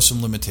 granted, there are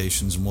some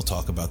limitations, and we'll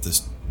talk about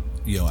this,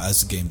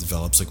 as the game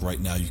develops. Like right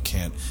now, you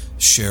can't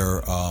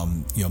share,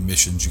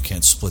 missions. You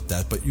can't split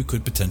that, but you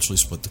could potentially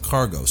split the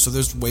cargo. So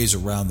there's ways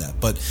around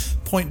that. But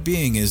point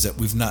being is that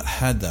we've not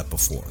had that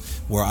before,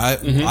 where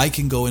I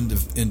can go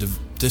into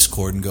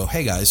Discord and go,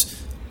 hey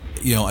guys,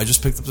 I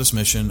just picked up this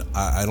mission.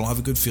 I don't have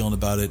a good feeling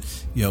about it.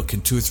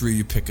 Can 2 or 3 of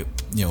you pick it?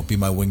 Be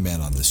my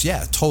wingman on this?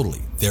 Yeah,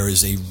 totally. There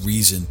is a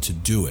reason to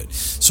do it.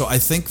 So I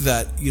think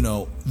that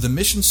the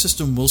mission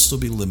system will still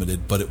be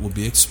limited, but it will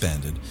be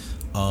expanded.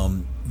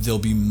 There'll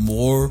be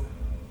more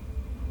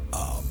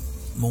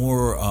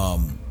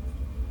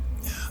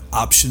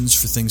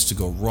options for things to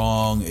go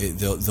wrong.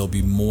 There'll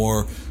be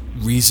more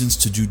reasons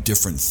to do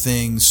different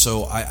things.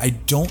 So I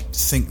don't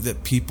think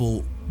that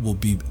people will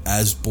be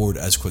as bored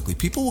as quickly.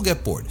 People will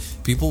get bored.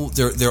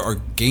 There are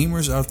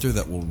gamers out there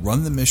that will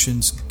run the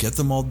missions, get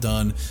them all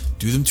done,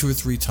 do them 2 or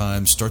 3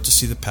 times, start to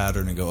see the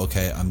pattern and go,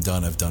 okay, I'm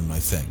done, I've done my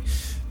thing.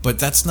 But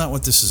that's not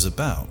what this is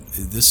about.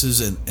 This is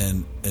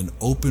an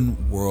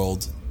open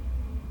world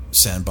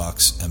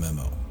sandbox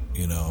MMO.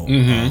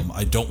 Mm-hmm.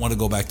 I don't want to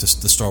go back to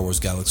the Star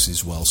Wars Galaxy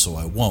as well, so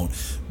I won't.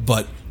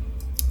 But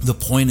the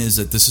point is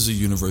that this is a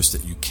universe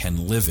that you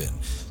can live in.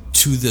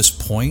 To this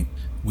point,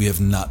 we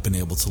have not been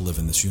able to live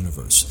in this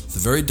universe. The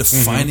very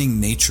defining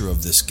nature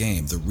of this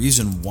game, the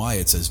reason why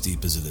it's as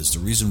deep as it is, the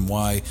reason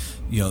why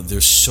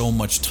there's so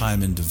much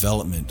time in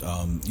development,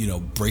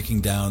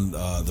 breaking down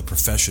the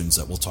professions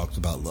that we'll talk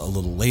about a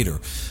little later,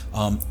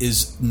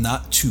 is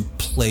not to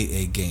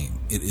play a game.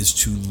 It is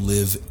to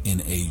live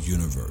in a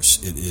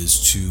universe. It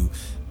is to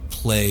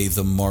play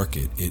the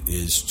market. It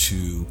is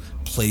to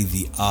play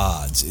the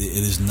odds. It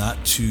is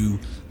not to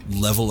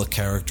level a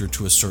character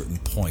to a certain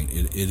point.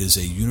 It is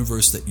a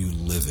universe that you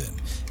live in.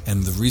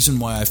 And the reason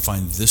why I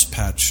find this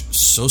patch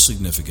so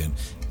significant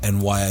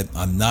and why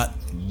I'm not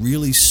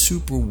really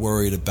super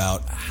worried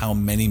about how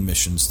many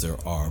missions there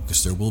are,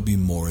 because there will be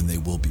more and they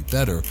will be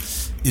better,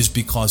 is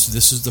because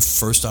this is the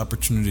first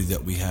opportunity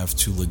that we have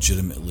to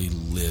legitimately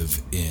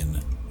live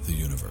in the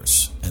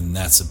universe, and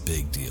that's a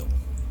big deal.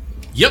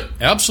 Yep,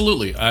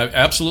 absolutely,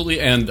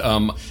 absolutely, and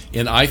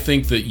I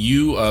think that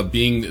you,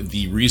 being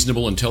the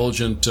reasonable,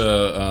 intelligent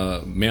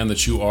man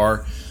that you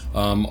are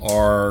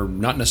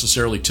not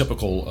necessarily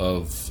typical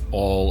of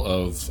all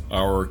of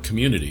our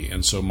community,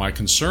 and so my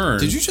concern.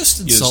 Did you just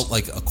insult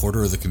like a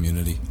quarter of the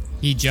community?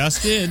 He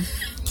just did.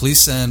 Please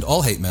send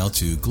all hate mail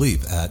to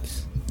Gleep at.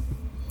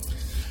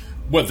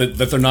 What, that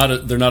they're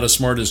not as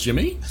smart as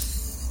Jimmy?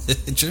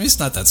 Jimmy's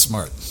not that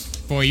smart.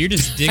 Boy, you're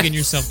just digging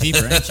yourself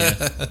deeper, aren't you?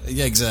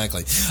 Yeah,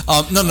 exactly.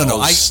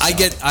 No. I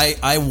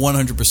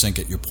 100%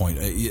 get your point.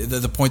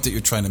 The point that you're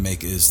trying to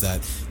make is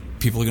that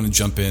people are going to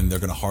jump in, they're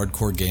going to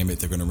hardcore game it,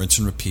 they're going to rinse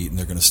and repeat, and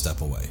they're going to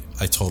step away.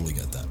 I totally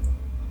get that.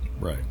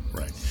 Right.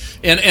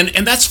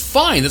 And that's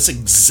fine. That's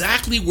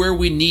exactly where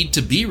we need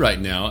to be right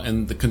now.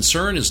 And the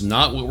concern is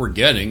not what we're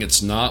getting.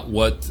 It's not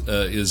what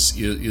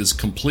is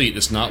complete.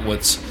 It's not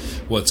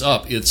what's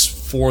up. It's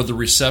for the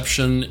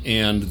reception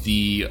and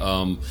the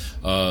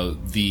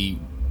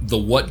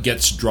what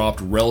gets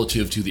dropped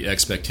relative to the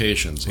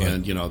expectations. Right.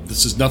 And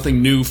this is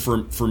nothing new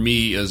for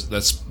me. As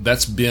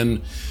that's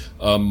been.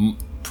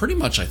 Pretty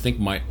much, I think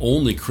my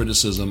only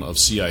criticism of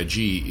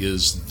CIG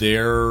is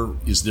their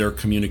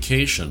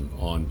communication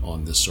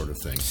on this sort of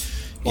thing.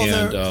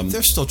 Well, and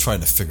they're still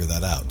trying to figure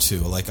that out too.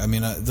 Like, I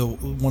mean,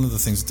 one of the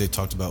things that they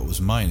talked about was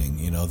mining.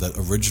 That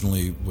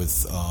originally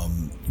with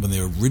when they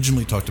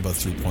originally talked about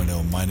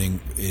 3.0, mining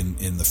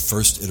in the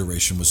first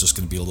iteration was just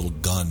going to be a little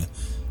gun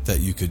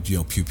that you could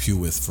pew pew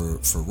with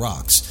for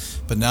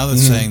rocks. But now they're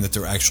saying that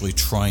they're actually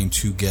trying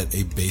to get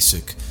a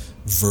basic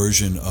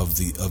version of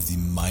the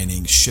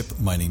ship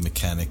mining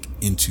mechanic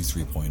into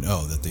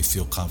 3.0, that they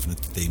feel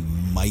confident that they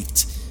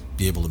might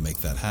be able to make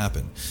that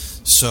happen.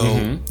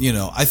 So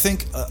I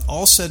think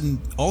all said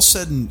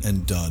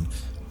and done,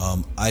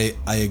 I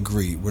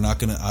agree. We're not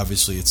going to,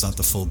 obviously it's not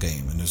the full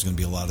game, and there's going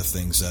to be a lot of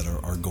things that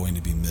are going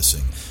to be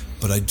missing.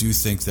 But I do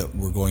think that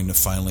we're going to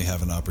finally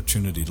have an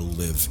opportunity to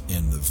live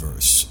in the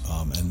verse,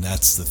 and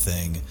that's the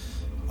thing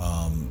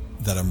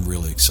that I'm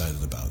really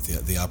excited about.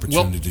 The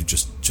opportunity to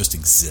just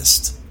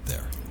exist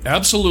there.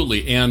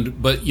 Absolutely.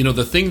 But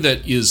the thing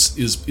that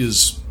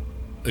is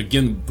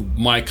again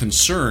my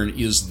concern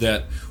is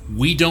that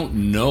we don't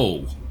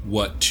know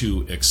what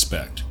to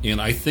expect. And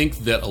I think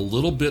that a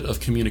little bit of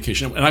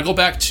communication, and I go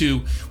back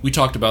to, we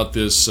talked about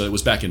this, it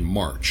was back in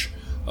March,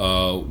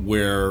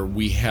 where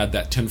we had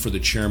that 10 for the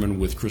Chairman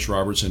with Chris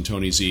Roberts and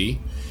Tony Z.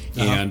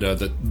 And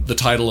the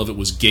title of it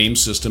was Game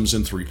Systems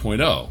in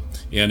 3.0.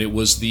 And it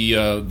was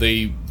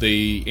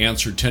they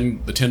answered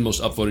the 10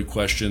 most upvoted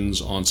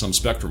questions on some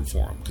Spectrum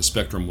forum, because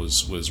Spectrum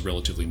was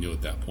relatively new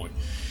at that point.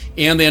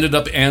 And they ended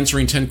up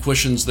answering 10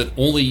 questions that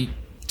only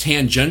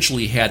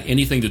tangentially had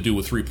anything to do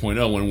with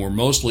 3.0 and were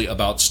mostly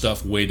about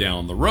stuff way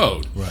down the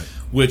road. Right.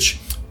 Which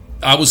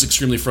I was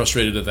extremely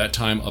frustrated at that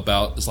time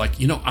about. It's like,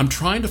 I'm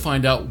trying to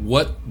find out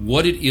what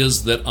it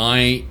is that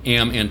I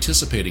am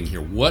anticipating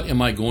here. What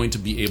am I going to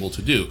be able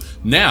to do?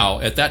 Now,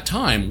 at that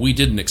time, we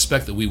didn't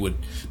expect that we would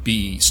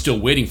be still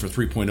waiting for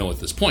 3.0 at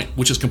this point,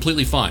 which is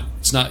completely fine.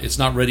 It's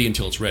not ready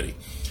until it's ready.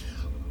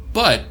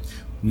 But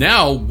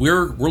now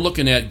we're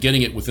looking at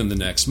getting it within the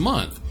next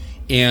month.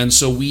 And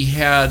so we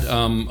had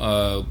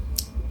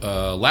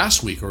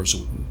last week, or was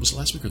it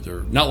last week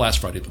or not last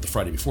Friday, but the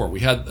Friday before, we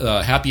had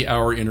a happy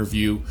hour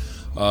interview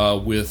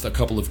with a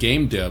couple of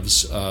game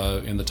devs,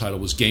 and the title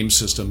was Game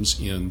Systems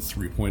in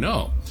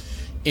 3.0.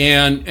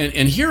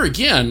 And here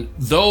again,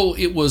 though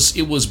it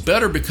was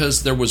better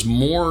because there was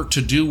more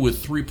to do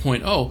with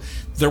 3.0,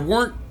 there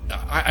weren't.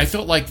 I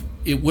felt like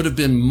it would have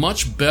been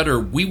much better.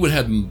 We would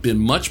have been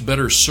much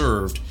better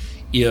served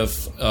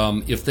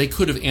if they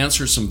could have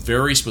answered some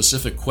very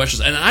specific questions.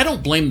 And I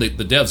don't blame the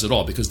devs at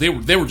all, because they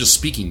were just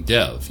speaking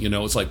dev.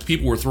 It's like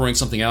people were throwing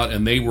something out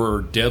and they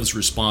were devs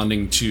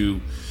responding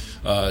to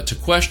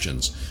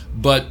questions.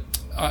 But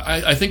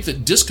I think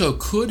that Disco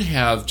could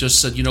have just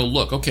said,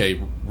 look,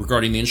 okay,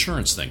 regarding the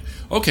insurance thing.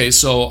 Okay,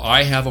 so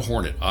I have a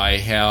Hornet. I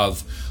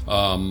have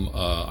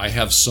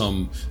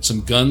some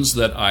guns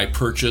that I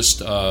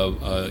purchased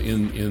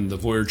in the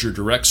Voyager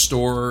Direct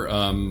store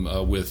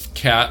with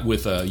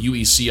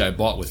UEC I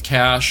bought with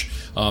cash.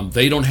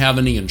 They don't have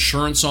any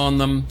insurance on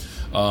them.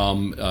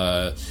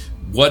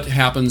 What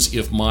happens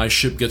if my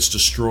ship gets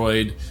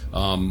destroyed?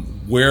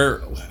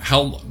 Where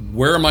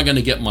am I going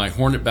to get my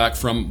Hornet back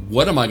from?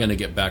 What am I going to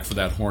get back for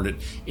that Hornet?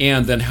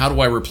 And then how do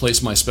I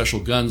replace my special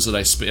guns that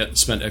I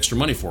spent extra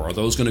money for? Are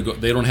those going to go?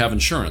 They don't have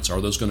insurance.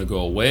 Are those going to go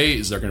away?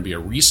 Is there going to be a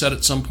reset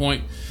at some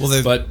point? Well,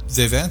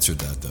 they've answered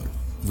that though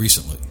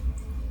recently.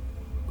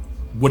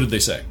 What did they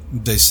say?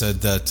 They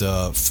said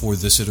that for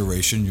this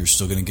iteration, you're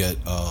still going to get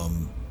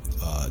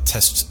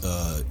test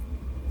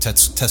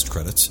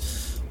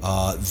credits.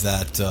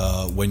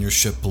 That when your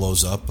ship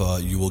blows up,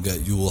 you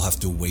will have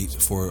to wait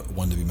for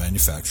one to be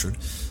manufactured,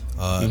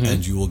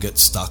 and you will get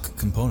stock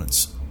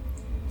components.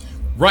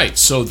 Right.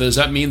 So does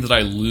that mean that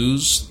I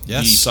lose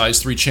the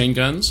size 3 chain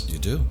guns? You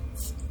do.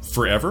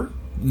 Forever?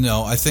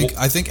 No, I think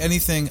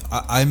anything.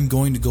 I'm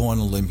going to go on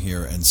a limb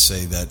here and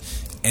say that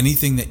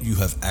anything that you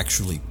have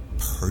actually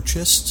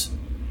purchased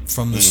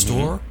from the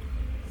store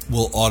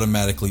will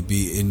automatically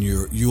be in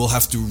your. You will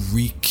have to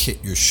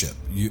re-kit your ship.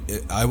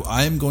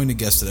 I am going to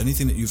guess that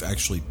anything that you've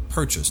actually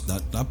purchased,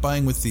 not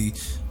buying with the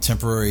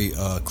temporary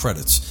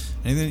credits,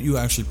 anything that you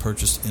actually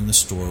purchased in the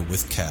store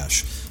with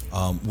cash,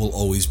 will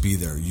always be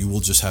there. You will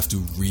just have to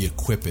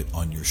re-equip it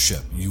on your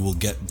ship. You will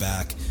get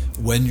back,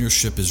 when your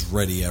ship is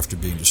ready after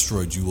being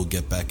destroyed, you will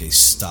get back a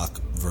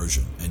stock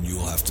version, and you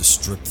will have to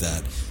strip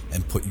that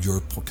and put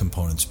your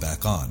components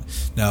back on.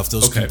 Now, if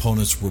those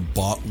components were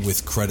bought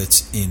with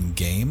credits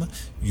in-game,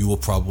 you will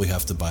probably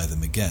have to buy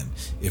them again.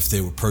 If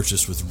they were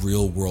purchased with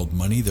real-world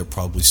money, they're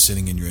probably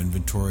sitting in your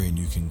inventory, and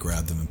you can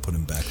grab them and put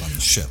them back on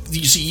the ship.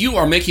 You see, you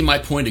are making my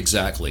point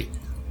exactly.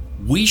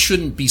 We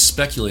shouldn't be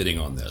speculating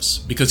on this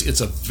because it's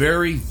a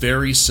very,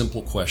 very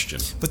simple question.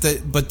 But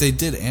they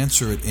did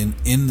answer it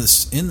in the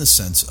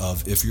sense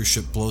of, if your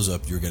ship blows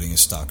up, you're getting a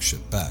stock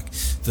ship back.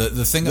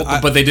 The thing,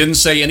 but they didn't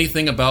say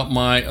anything about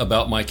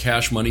my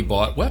cash money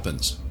bought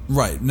weapons.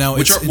 Right now,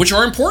 which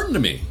are important to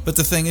me. But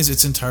the thing is,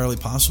 it's entirely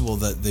possible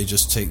that they're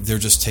just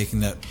taking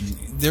that.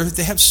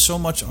 They have so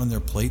much on their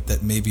plate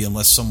that maybe,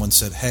 unless someone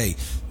said, "Hey,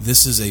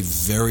 this is a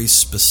very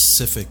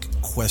specific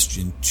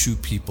question to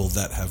people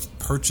that have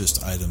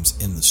purchased items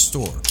in the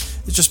store,"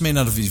 it just may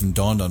not have even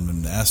dawned on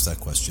them to ask that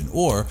question,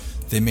 or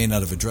they may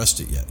not have addressed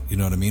it yet. You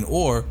know what I mean?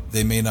 Or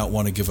they may not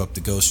want to give up the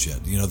ghost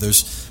yet. You know,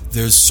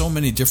 there's so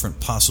many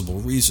different possible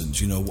reasons.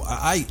 You know,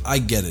 I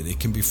get it. It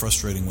can be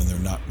frustrating when they're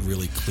not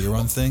really clear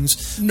on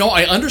things. No,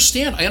 I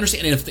understand.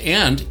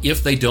 And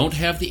if they don't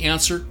have the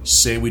answer,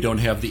 say we don't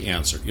have the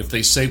answer. If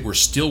they say we're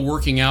still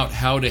working out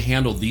how to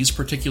handle these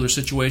particular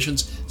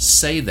situations,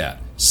 say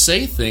that.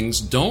 Say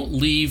things. Don't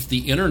leave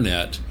the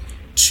internet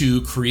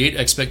to create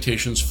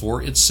expectations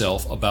for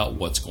itself about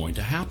what's going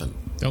to happen.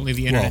 Don't leave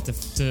the internet to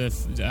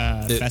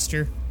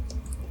fester.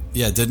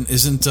 Yeah,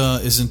 isn't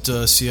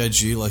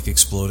CIG like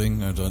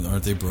exploding?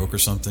 Aren't they broke or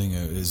something?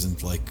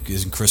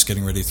 Isn't Chris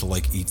getting ready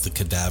to eat the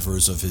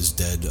cadavers of his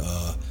dead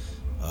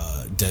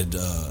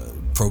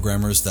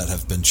programmers that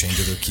have been chained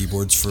to their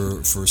keyboards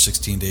for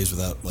 16 days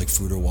without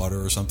food or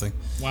water or something?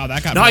 Wow,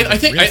 that got I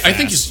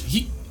think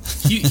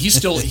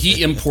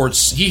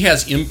he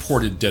has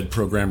imported dead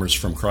programmers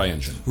from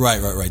CryEngine.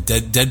 Right.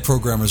 Dead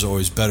programmers are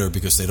always better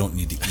because they don't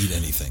need to eat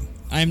anything.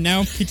 I'm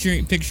now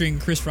picturing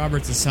Chris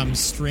Roberts as some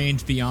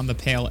strange beyond the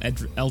pale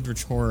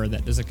eldritch horror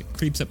that just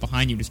creeps up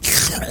behind you.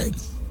 Just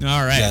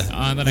all right,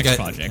 on the next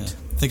project.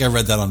 I think I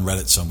read that on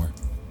Reddit somewhere.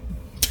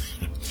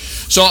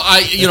 So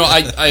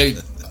I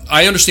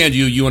understand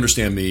you. You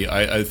understand me.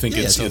 I think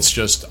it's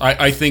just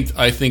I think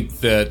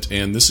that,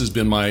 and this has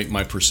been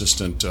my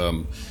persistent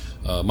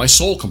my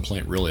sole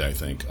complaint really, I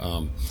think,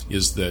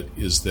 is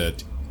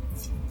that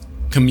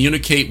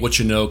communicate what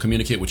you know,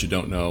 communicate what you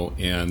don't know,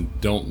 and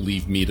don't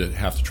leave me to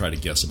have to try to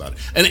guess about it.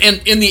 And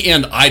in the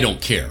end, I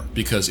don't care,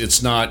 because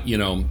it's not,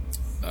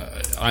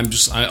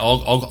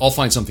 I'll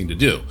find something to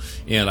do,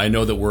 and I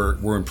know that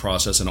we're in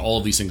process, and all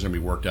of these things are going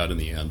to be worked out in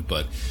the end.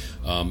 But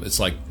it's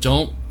like,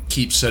 don't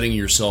keep setting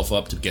yourself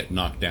up to get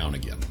knocked down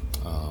again.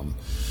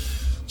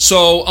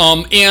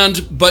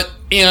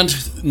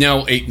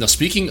 Now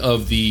speaking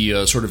of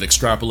the sort of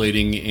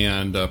extrapolating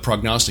and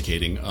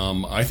prognosticating,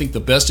 I think the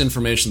best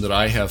information that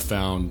I have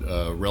found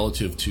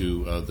relative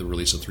to the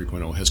release of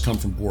 3.0 has come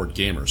from Board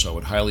Gamer. So I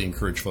would highly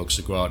encourage folks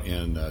to go out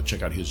and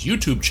check out his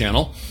YouTube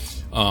channel.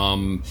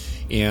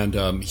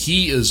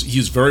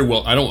 He's very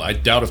well. I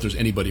doubt if there's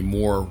anybody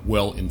more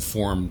well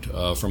informed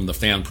from the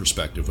fan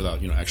perspective,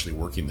 without actually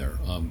working there,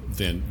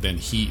 than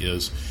he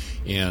is.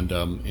 And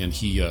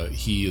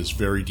he is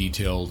very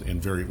detailed and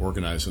very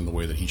organized in the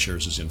way that he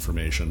shares his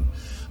information.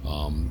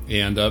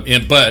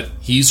 But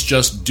he's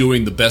just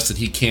doing the best that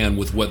he can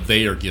with what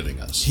they are giving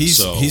us. He's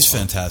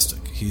fantastic.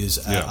 He is.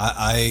 Yeah.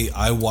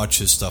 I watch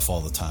his stuff all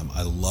the time.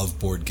 I love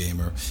Board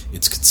Gamer.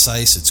 It's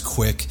concise. It's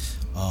quick.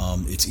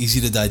 It's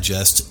easy to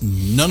digest.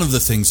 None of the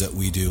things that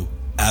we do.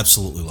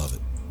 Absolutely love it.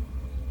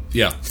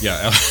 Yeah.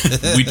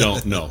 We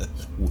don't know.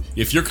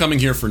 If you're coming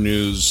here for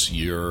news,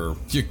 you're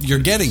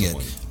getting it,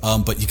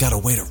 but you got to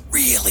wait a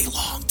really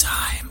long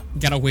time.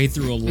 You got to wade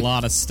through a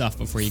lot of stuff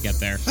before you get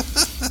there.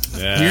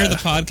 Yeah. We're the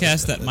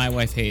podcast that my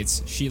wife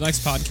hates. She likes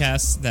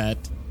podcasts that,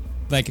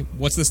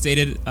 what's the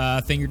stated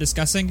thing you're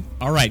discussing?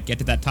 All right, get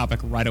to that topic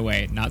right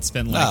away. Not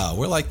spend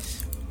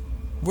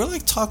we're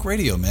like talk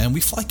radio, man. We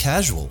fly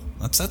casual.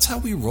 That's how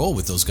we roll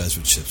with those guys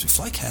with ships. We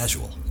fly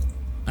casual.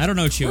 I don't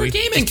know, Chewie. We're a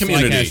gaming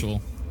community. Fly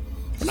casual.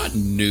 We're not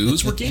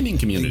news. We're gaming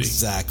community.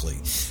 Exactly.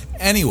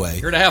 Anyway,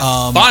 here to have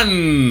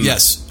fun.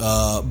 Yes,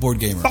 Board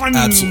Gamer,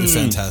 absolutely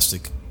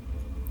fantastic.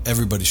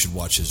 Everybody should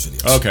watch his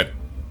videos. Okay,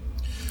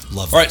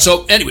 love. All right.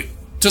 So anyway,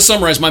 to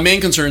summarize, my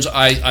main concerns,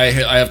 I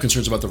have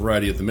concerns about the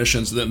variety of the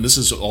missions. And this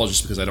is all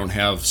just because I don't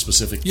have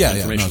specific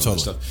information on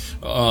this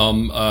stuff.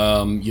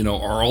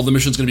 Are all the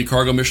missions going to be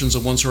cargo missions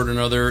of one sort or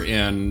another?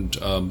 And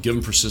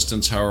given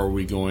persistence, how are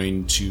we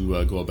going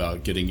to go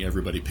about getting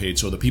everybody paid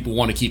so that people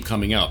want to keep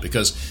coming out?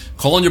 Because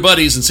calling your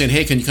buddies and saying,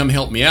 hey, can you come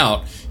help me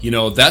out?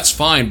 That's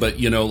fine. But,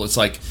 it's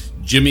like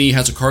Jimmy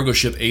has a cargo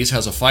ship, Ace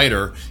has a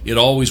fighter. It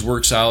always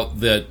works out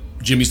that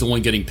Jimmy's the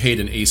one getting paid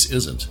and Ace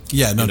isn't.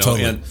 Yeah, no,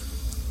 totally. And,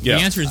 the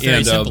answer is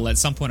very simple. At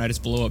some point, I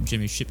just blow up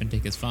Jimmy's ship and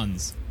take his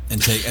funds.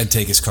 And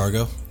take his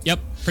cargo? Yep,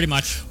 pretty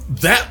much.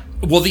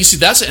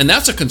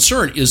 That's a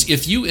concern, is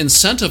if you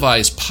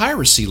incentivize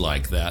piracy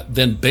like that,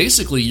 then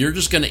basically you're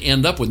just going to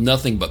end up with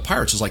nothing but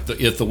pirates. It's like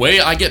if the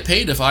way I get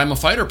paid if I'm a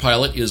fighter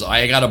pilot is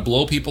I got to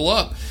blow people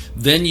up,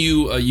 then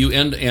you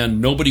end, and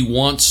nobody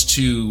wants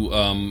to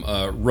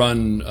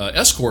run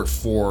escort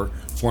for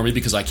me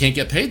because I can't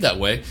get paid that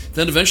way.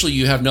 Then eventually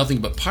you have nothing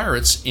but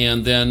pirates,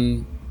 and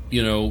then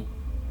you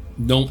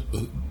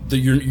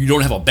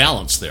don't have a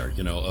balance there,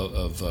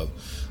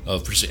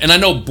 of and I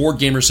know Board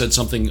Gamer said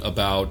something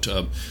about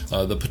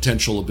the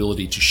potential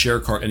ability to share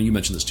and you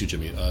mentioned this too,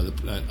 Jimmy.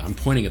 I'm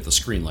pointing at the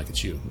screen like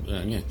it's you.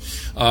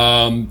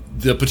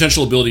 The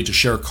potential ability to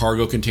share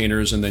cargo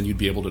containers, and then you'd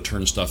be able to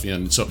turn stuff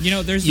in. So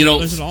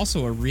there's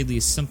also a really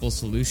simple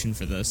solution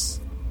for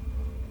this.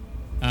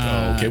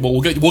 Okay, well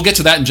we'll get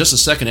to that in just a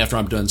second after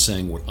I'm done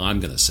saying what I'm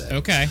going to say.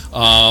 Okay.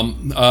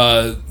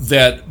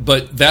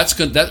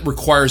 That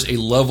requires a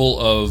level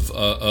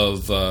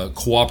of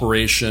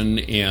cooperation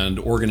and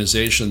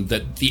organization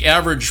that the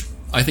average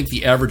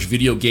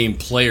video game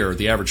player,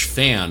 the average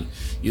fan,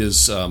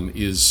 is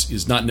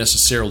not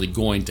necessarily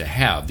going to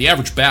have. The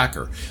average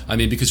backer,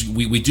 because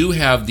we do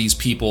have these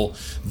people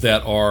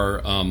that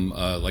are,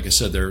 like I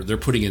said, they're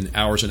putting in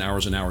hours and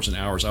hours and hours and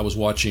hours. I was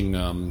watching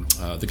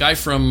the guy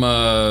from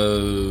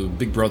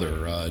Big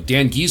Brother,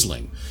 Dan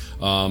Giesling.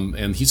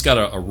 And he's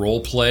got a role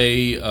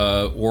play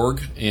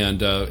org, and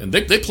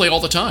they play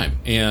all the time,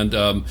 and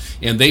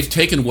they've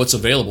taken what's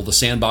available, the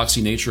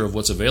sandboxy nature of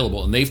what's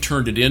available, and they've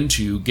turned it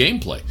into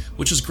gameplay,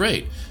 which is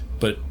great.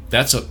 But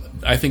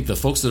I think the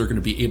folks that are going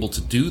to be able to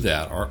do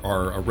that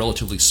are a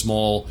relatively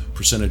small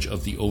percentage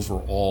of the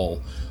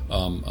overall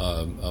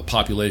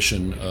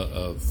population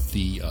of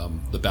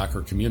the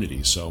backer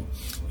community. So,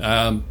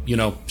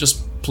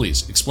 just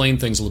please explain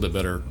things a little bit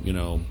better,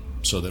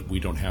 so that we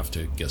don't have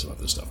to guess about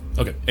this stuff.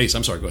 Okay, Ace,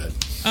 I'm sorry, go ahead.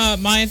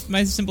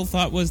 My simple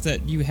thought was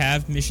that you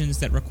have missions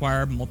that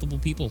require multiple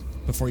people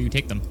before you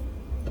take them.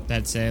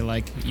 That say,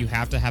 you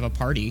have to have a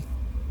party,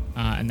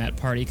 and that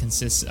party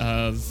consists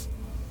of,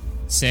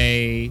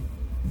 say,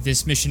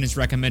 this mission is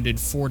recommended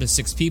 4 to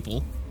 6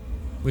 people,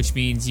 which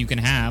means you can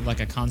have,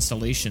 a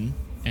constellation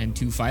and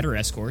 2 fighter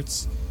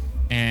escorts,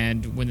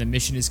 and when the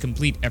mission is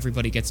complete,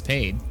 everybody gets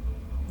paid.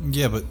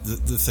 Yeah, but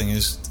the thing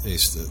is,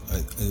 Ace,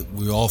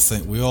 we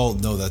all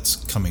know that's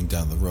coming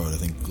down the road. I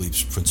think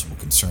Gleep's principal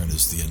concern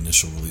is the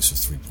initial release of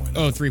 3.0.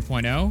 Oh,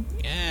 3.0?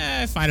 Yeah,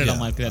 I find it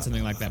unlikely that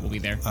something like that will be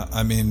there.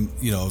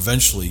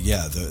 Eventually,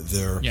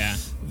 they're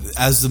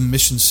as the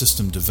mission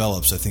system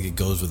develops, I think it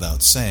goes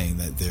without saying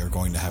that they're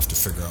going to have to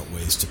figure out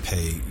ways to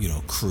pay,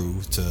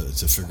 crew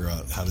to figure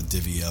out how to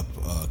divvy up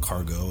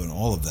cargo and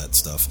all of that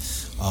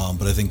stuff.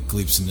 But I think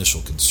Gleep's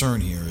initial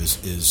concern here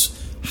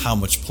is how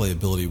much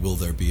playability will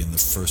there be in the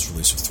first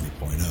release of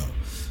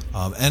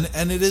 3.0?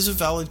 And it is a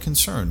valid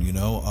concern,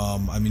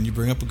 you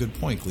bring up a good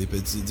point, Gleep.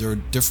 There are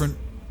different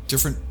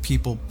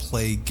people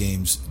play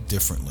games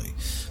differently.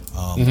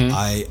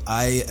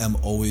 I am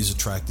always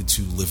attracted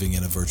to living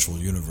in a virtual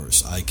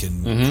universe. I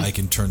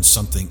can turn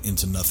something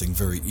into nothing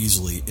very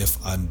easily if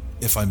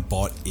I'm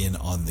bought in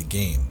on the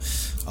game.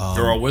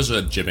 You're a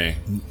wizard, Jimmy.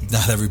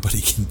 Not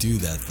everybody can do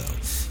that, though.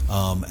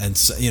 And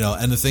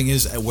the thing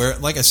is,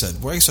 like I said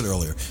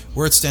earlier,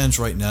 where it stands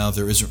right now,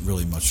 there isn't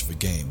really much of a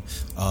game.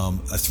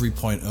 A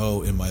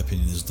 3.0, in my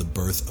opinion, is the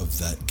birth of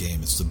that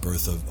game. It's the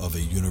birth of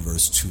a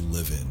universe to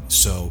live in.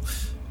 So,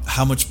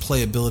 how much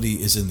playability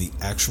is in the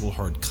actual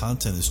hard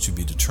content is to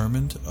be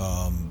determined.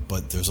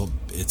 But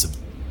it's a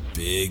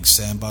big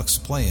sandbox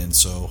to play in.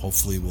 So,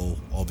 hopefully, we'll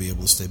all be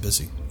able to stay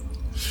busy.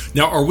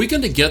 Now, are we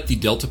going to get the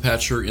Delta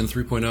Patcher in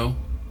 3.0?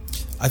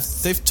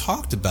 They've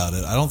talked about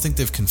it. I don't think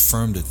they've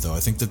confirmed it, though. I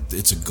think that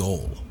it's a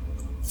goal.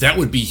 That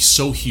would be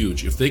so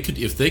huge if they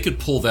could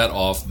pull that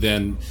off.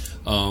 Then,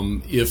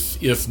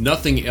 if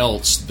nothing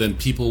else, then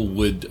people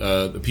would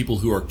the people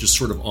who are just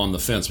sort of on the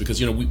fence, because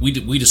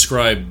we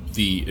describe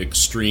the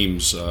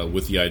extremes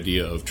with the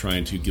idea of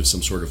trying to give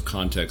some sort of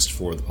context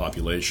for the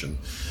population.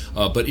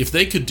 But if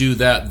they could do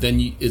that,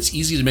 then it's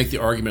easy to make the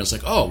argument. It's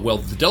like, oh, well,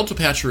 the Delta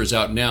Patcher is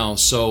out now,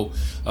 so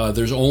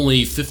there's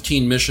only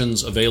 15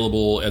 missions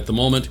available at the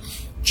moment.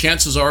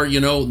 Chances are,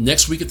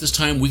 next week at this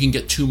time, we can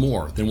get 2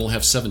 more. Then we'll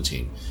have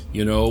 17.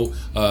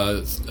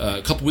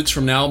 A couple weeks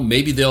from now,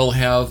 maybe they'll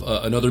have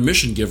another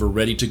mission giver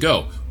ready to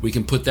go. We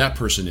can put that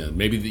person in.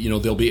 Maybe,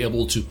 they'll be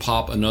able to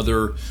pop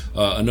another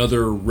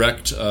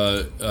wrecked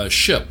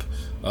ship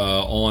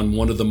on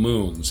one of the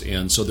moons,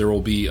 and so there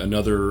will be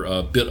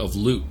another bit of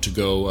loot to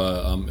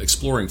go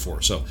exploring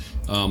for. So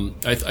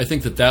I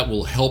think that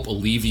will help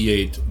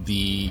alleviate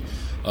the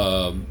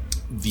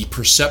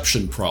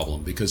perception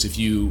problem, because if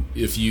you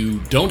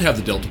don't have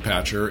the Delta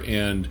Patcher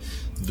and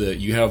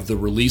you have the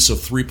release of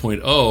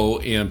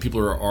 3.0 and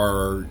people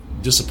are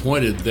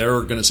disappointed,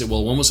 they're going to say,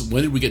 well, when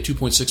did we get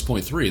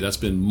 2.6.3? That's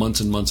been months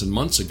and months and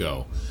months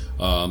ago.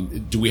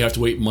 Do we have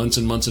to wait months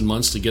and months and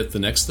months to get the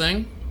next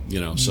thing?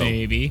 So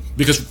maybe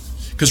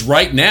because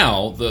right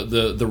now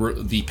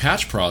the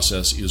patch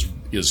process is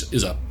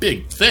a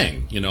big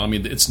thing. I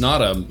mean, it's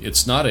not a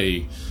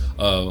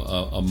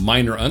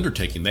minor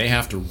undertaking. They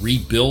have to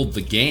rebuild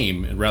the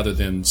game rather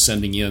than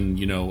sending in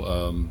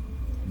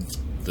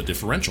the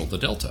differential, the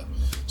delta.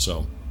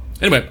 So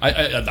anyway,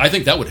 I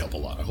think that would help a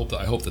lot. I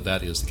hope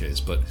that is the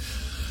case. But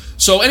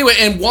so anyway,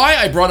 and why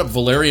I brought up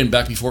Valerian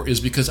back before is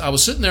because I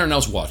was sitting there and I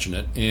was watching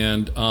it,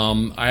 and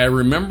I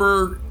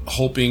remember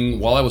hoping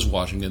while I was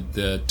watching it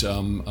that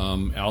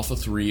Alpha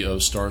 3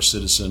 of Star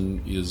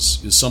Citizen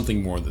is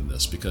something more than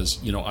this, because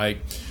I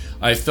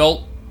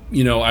felt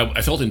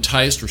I felt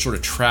enticed or sort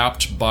of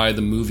trapped by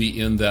the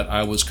movie in that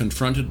I was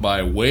confronted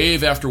by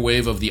wave after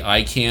wave of the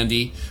eye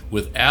candy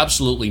with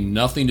absolutely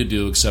nothing to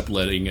do except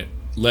let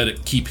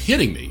it keep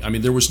hitting me. I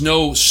mean, there was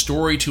no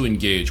story to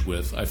engage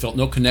with. I felt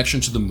no connection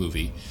to the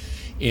movie,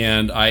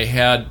 and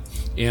had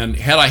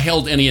I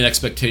held any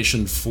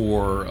expectation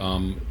for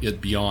it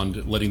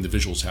beyond letting the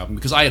visuals happen,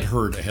 because I had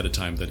heard ahead of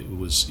time that it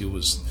was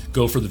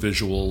go for the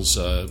visuals,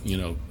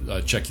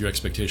 check your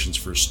expectations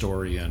for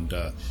story and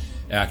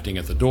acting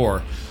at the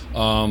door.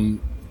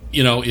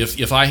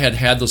 If I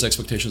had those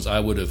expectations, I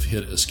would have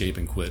hit escape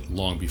and quit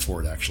long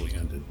before it actually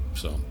ended.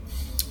 So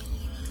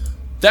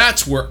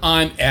that's where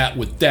I'm at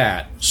with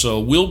that. So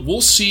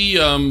we'll see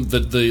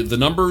the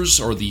numbers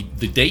or the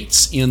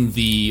dates in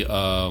the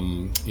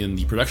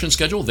production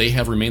schedule. They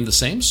have remained the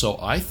same. So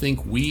I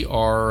think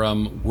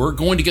we're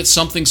going to get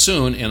something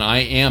soon, and I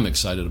am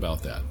excited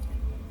about that.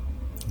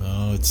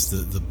 Oh, it's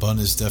the bun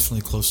is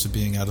definitely close to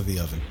being out of the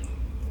oven.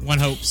 One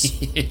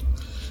hopes.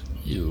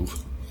 You.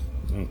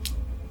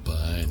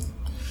 But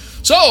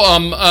so,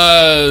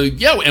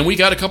 and we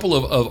got a couple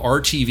of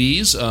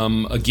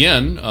RTVs.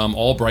 Again,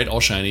 all bright, all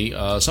shiny.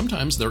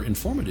 Sometimes they're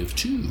informative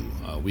too.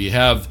 We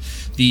have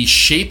the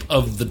Shape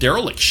of the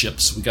Derelict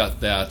ships. We got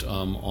that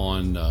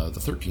on the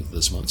 13th of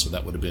this month, so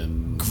that would have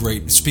been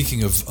great.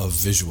 Speaking of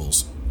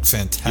visuals,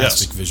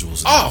 fantastic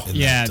visuals.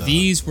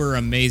 These were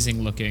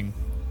amazing looking.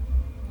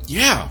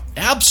 Yeah,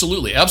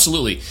 absolutely.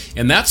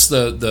 And that's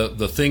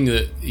the thing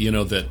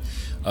that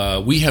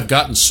we have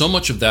gotten so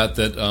much of that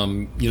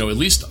at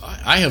least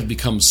I have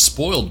become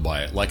spoiled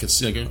by it. Like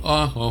it's like,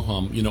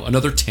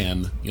 another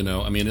 10.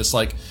 I mean, it's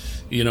like,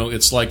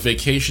 it's like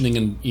vacationing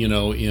in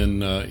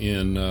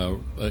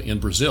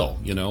Brazil.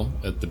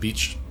 At the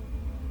beach.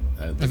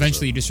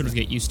 Eventually, you just sort of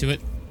get used to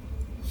it.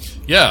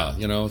 Yeah,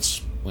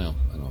 it's I don't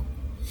know.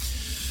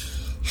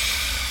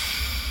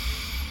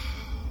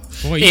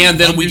 Boy, you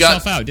then we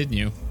got out, didn't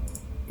you?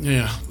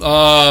 Yeah.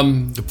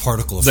 The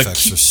particle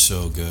effects are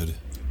so good.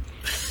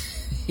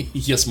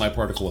 Yes, my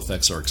particle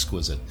effects are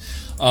exquisite.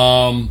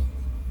 And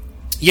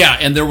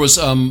there was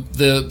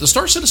the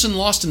Star Citizen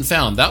Lost and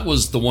Found. That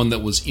was the one that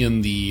was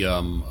in the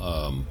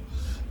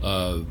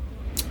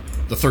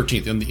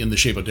 13th in the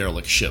Shape of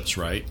Derelict ships,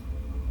 right?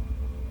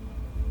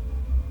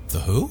 The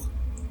who?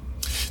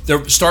 There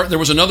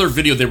was another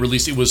video they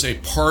released. It was a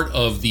part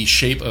of the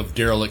Shape of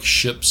Derelict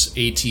ships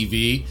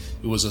ATV.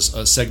 It was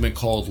a segment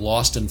called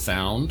Lost and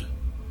Found.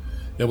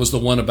 That was the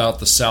one about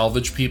the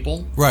salvage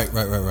people. Right.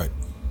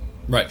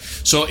 Right.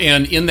 So,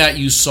 and in that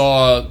you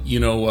saw,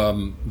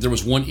 there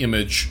was one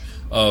image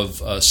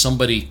of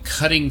somebody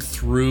cutting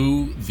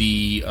through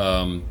the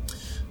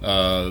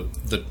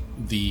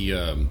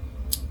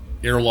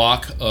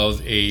airlock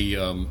of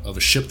a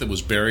ship that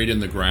was buried in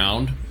the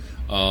ground,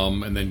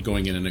 and then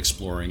going in and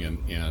exploring and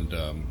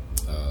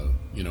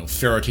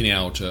ferreting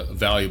out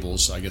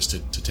valuables, I guess,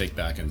 to take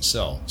back and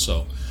sell.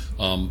 So,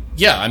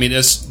 I mean,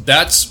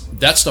 that's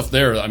stuff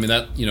there. I mean,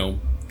 that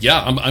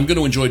I'm going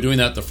to enjoy doing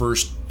that the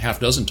first half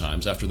dozen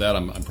times. After that,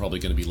 I'm probably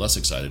going to be less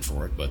excited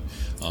for it. But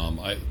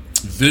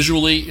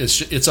visually,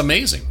 it's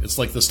amazing. It's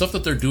like the stuff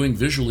that they're doing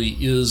visually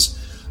is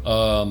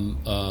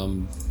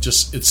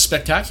just it's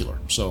spectacular.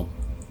 So,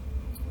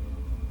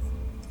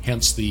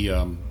 hence the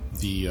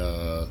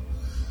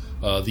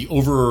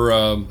over.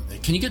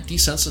 Can you get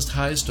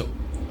desensitized to?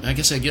 I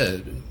guess I get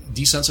it,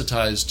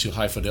 desensitized to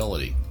high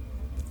fidelity.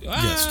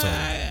 Yes, totally.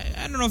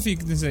 I don't know if you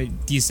can say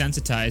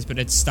desensitized, but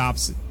it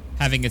stops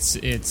having its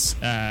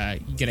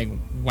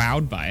getting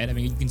wowed by it. I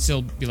mean, you can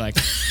still be like,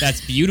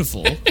 that's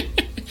beautiful.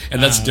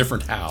 And that's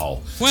different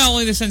how? Well,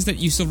 in the sense that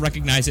you still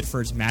recognize it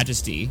for its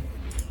majesty.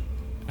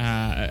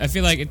 I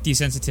feel like at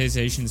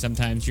desensitization,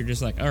 sometimes you're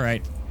just like, all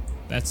right,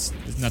 there's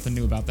nothing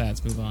new about that.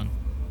 Let's move on.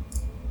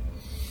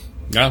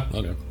 Yeah,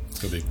 okay.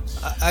 Could be.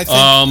 I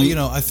think,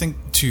 I think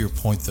to your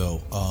point,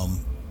 though,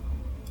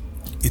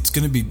 it's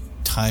going to be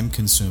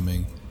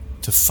time-consuming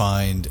to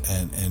find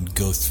and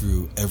go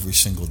through every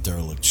single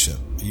derelict ship.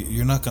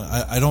 You're not going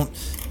to... I don't...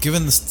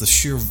 Given the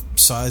sheer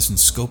size and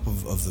scope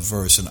of the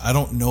verse, and I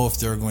don't know if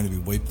there are going to be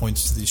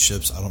waypoints to these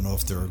ships. I don't know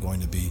if there are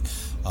going to be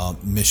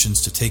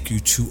missions to take you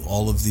to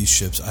all of these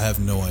ships. I have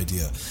no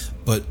idea.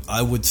 But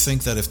I would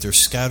think that if they're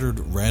scattered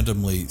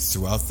randomly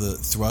throughout the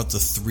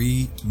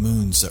 3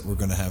 moons that we're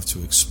going to have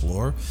to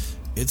explore,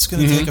 it's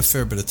going to take a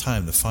fair bit of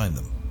time to find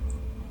them.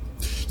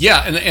 Yeah,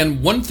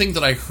 and one thing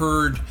that I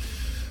heard...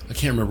 I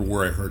can't remember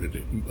where I heard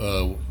it.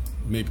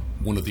 Maybe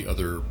one of the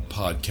other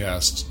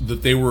podcasts,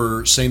 that they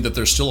were saying that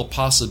there's still a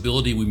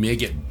possibility we may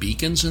get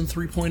beacons in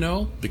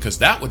 3.0, because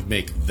that would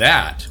make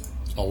that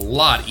a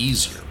lot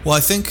easier. Well, I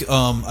think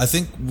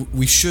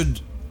we should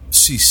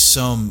see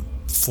some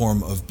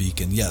form of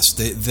beacon. Yes,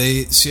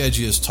 they CIG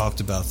has talked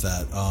about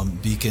that.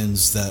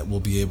 Beacons that will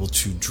be able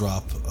to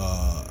drop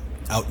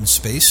out in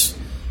space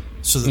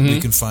so that we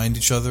can find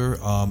each other,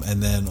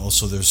 and then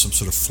also there's some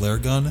sort of flare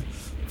gun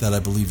that I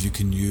believe you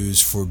can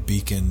use for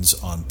beacons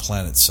on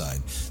planet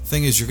side.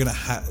 Thing is, they're going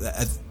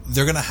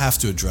to have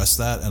to address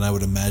that, and I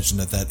would imagine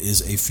that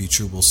is a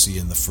feature we'll see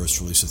in the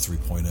first release of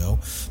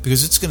 3.0,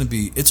 because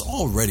it's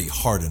already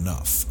hard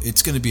enough.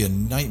 It's going to be a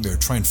nightmare to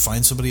try and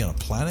find somebody on a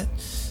planet.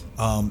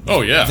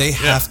 They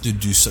have to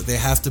do so. They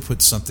have to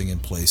put something in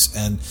place,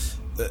 and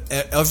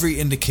every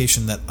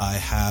indication that I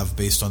have,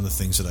 based on the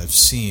things that I've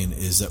seen,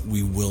 is that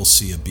we will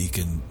see a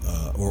beacon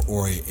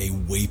or a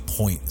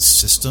waypoint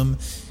system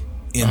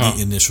in the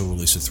initial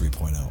release of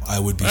 3.0. I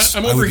would be.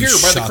 I'm over here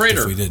by the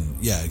crater. If we didn't,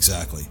 yeah,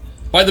 exactly.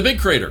 By the big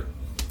crater.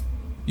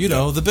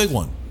 The big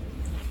one.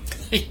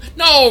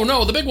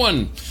 No, the big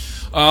one.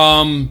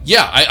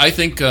 I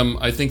think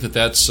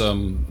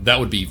that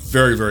would be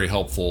very, very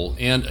helpful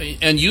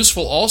and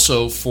useful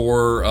also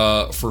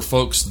for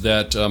folks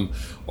that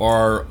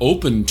are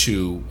open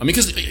to. I mean,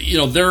 because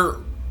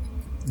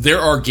there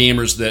are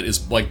gamers that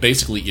is like,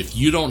 basically, if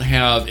you don't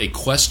have a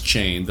quest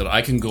chain that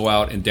I can go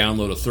out and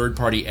download a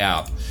third-party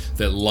app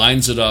that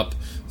lines it up,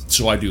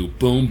 so I do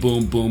boom,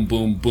 boom, boom,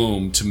 boom,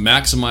 boom to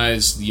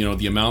maximize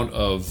the amount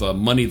of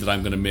money that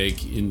I'm going to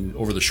make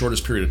over the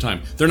shortest period of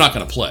time, they're not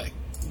going to play.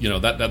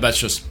 That's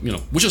just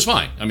which is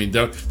fine. I mean,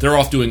 they're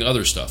off doing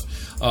other stuff.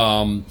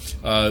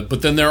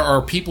 But then there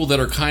are people that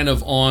are kind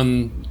of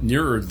on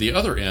nearer the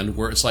other end,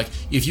 where it's like,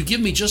 if you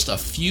give me just a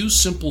few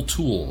simple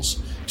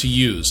tools to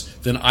use,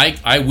 then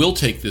I will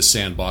take this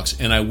sandbox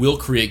and I will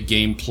create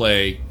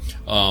gameplay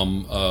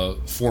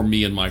for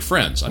me and my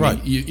friends. I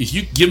mean, if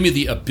you give me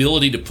the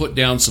ability to put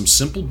down some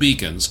simple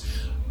beacons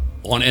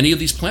on any of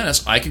these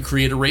planets, I can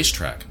create a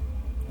racetrack.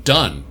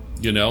 Done.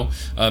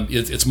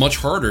 It's much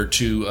harder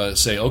to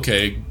say,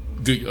 okay,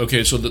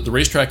 so the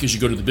racetrack is you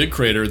go to the big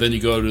crater, then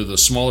you go to the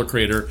smaller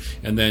crater,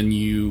 and then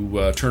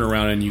you turn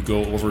around and you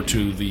go over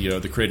to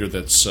the crater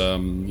that's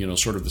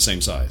sort of the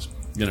same size.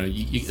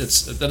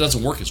 That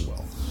doesn't work as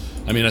well.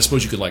 I mean, I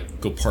suppose you could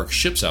go park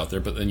ships out there,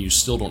 but then you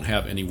still don't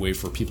have any way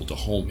for people to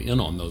home in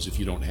on those if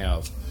you don't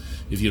have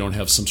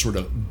some sort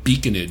of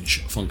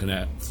beaconage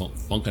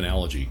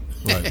funcionality.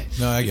 Right.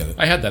 No, I get it.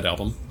 I had that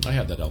album.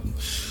 I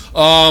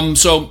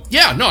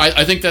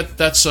think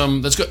that's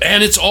good,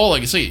 and it's all,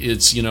 like I say,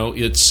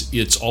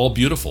 it's all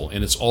beautiful,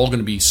 and it's all going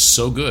to be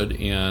so good,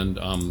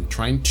 and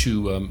trying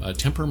to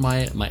temper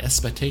my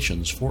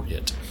expectations for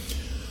it.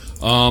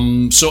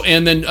 And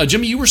then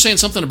Jimmy, you were saying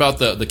something about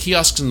the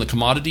kiosks and the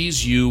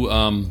commodities.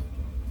 You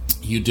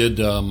did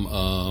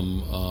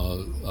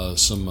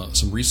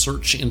some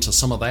research into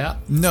some of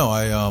that. No,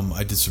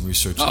 I did some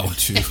research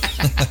into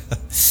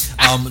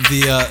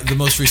the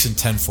most recent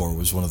 10.4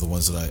 was one of the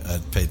ones that I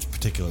had paid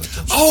particular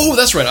attention to. Oh,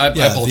 that's right. I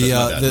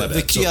apologize.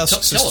 The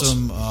kiosk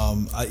system.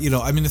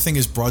 The thing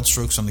is, broad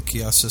strokes on the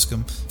kiosk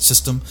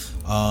system.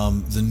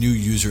 The new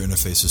user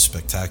interface is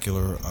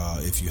spectacular.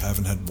 If you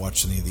haven't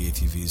watched any of the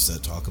ATVs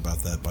that talk about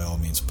that, by all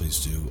means, please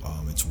do.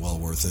 It's well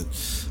worth it.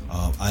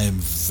 I am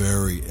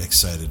very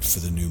excited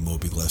for the new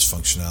MobiGlass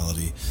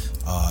functionality,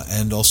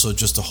 and also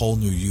just a whole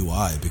new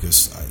UI,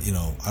 because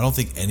I don't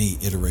think any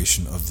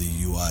iteration of the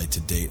UI to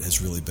date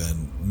has really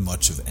been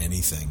much of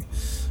anything.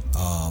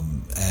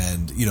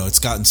 And it's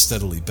gotten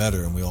steadily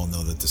better, and we all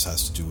know that this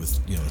has to do with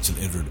it's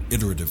an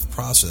iterative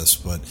process,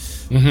 but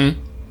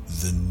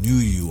the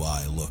new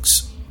UI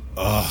looks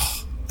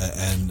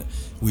and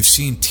we've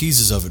seen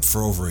teases of it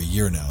for over a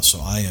year now, so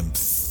I am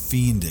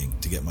fiending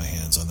to get my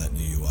hands on that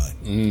new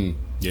UI.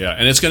 Yeah,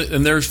 and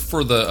there's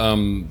for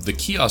the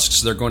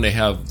kiosks, they're going to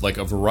have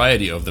a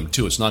variety of them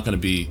too. It's not going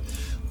to be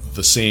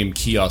the same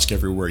kiosk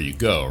everywhere you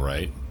go,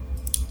 right?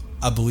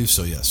 I believe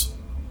so, yes.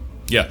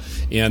 Yeah,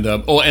 and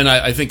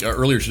I think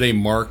earlier today,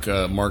 Mark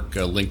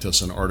linked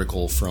us an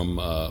article from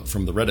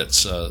the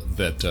Reddits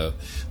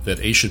that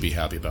Ace should be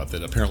happy about.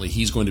 That apparently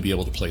he's going to be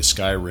able to play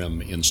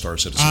Skyrim in Star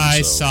Citizen.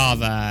 I saw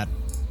that.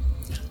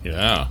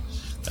 Yeah,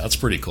 that's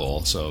pretty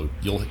cool. So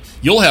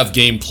you'll have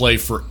gameplay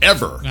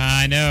forever.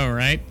 I know,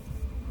 right?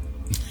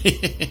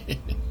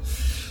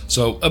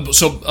 So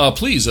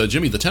please,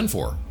 Jimmy, the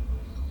 10.4.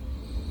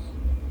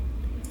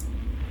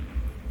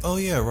 Oh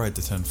yeah, right,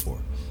 the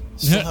 10.4.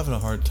 Still having a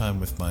hard time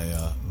with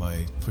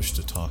my push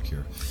to talk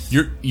here.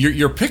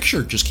 Your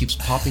picture just keeps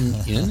popping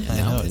in and I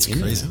know, out. it's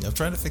crazy. I'm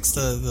trying to fix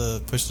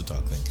the push to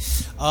talk thing.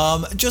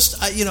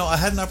 I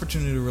had an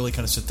opportunity to really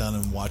kind of sit down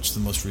and watch the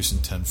most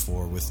recent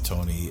 10-4 with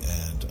Tony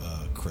and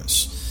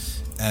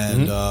Chris,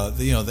 and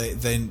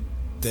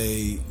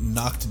they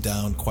knocked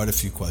down quite a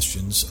few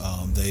questions.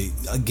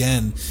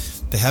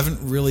 They haven't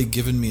really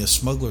given me a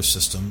smuggler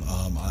system.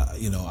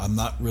 I'm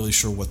not really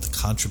sure what the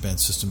contraband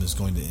system is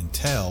going to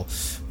entail.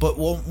 But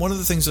one of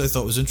the things that I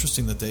thought was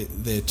interesting that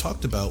they had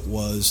talked about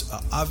was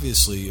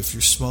obviously if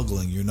you're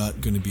smuggling, you're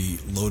not going to be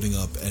loading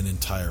up an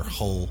entire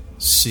hull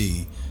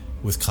C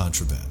with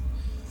contraband.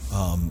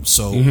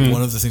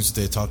 One of the things that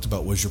they had talked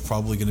about was you're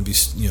probably going to be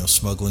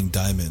smuggling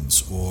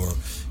diamonds or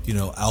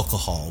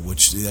alcohol,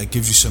 which that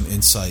gives you some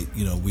insight.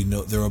 We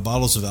know there are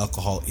bottles of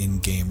alcohol in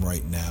game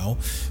right now,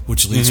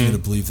 which leads me to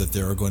believe that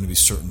there are going to be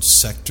certain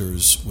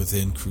sectors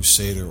within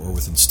Crusader or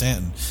within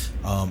Stanton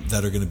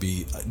that are going to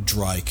be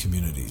dry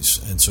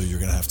communities, and so you're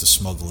going to have to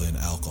smuggle in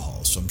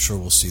alcohol. So I'm sure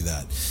we'll see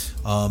that.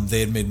 They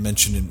had made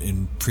mention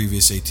in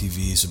previous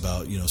ATVs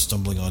about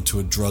stumbling onto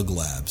a drug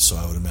lab, so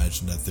I would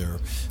imagine that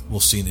we'll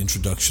see an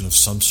introduction of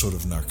some sort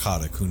of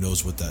narcotic. Who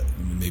knows what that?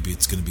 Maybe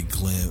it's going to be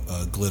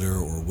glitter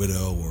or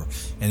widow or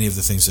any of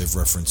the things they've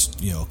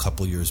referenced, a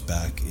couple years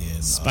back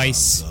in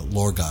Spice the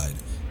lore guide,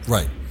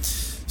 right?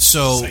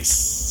 So we're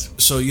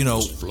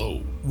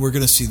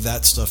going to see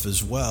that stuff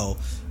as well.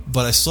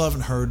 But I still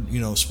haven't heard,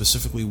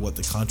 specifically what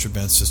the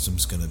contraband system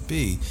is going to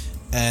be.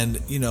 And,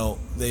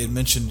 they had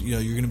mentioned,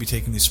 you're going to be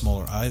taking these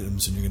smaller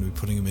items and you're going to be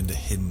putting them into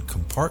hidden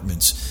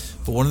compartments.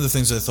 But one of the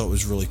things I thought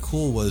was really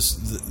cool was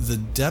the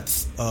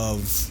depth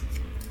of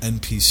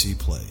NPC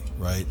play,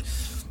 right?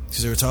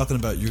 Because they were talking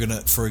about you're going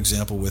to, for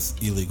example,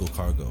 with illegal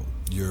cargo,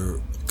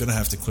 you're going to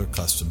have to clear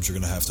customs. You're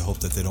going to have to hope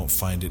that they don't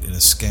find it in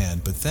a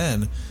scan. But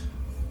then,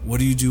 what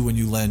do you do when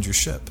you land your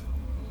ship?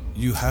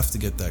 You have to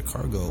get that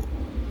cargo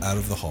out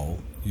of the hull.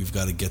 You've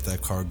got to get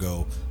that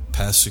cargo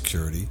past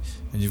security,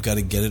 and you've got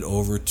to get it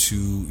over to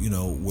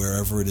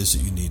wherever it is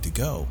that you need to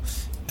go.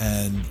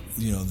 And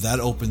that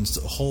opens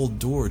the whole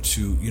door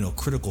to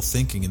critical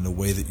thinking in the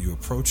way that you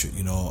approach it.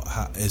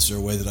 Is there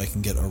a way that I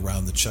can get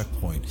around the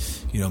checkpoint?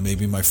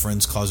 Maybe my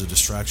friends cause a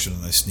distraction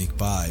and I sneak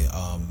by.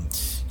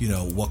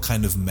 What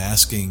kind of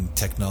masking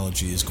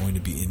technology is going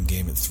to be in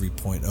game at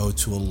 3.0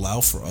 to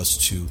allow for us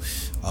to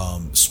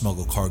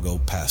smuggle cargo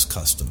past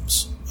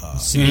customs?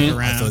 Sneak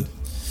around.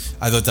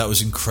 I thought that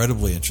was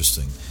incredibly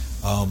interesting.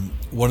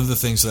 One of the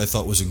things that I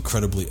thought was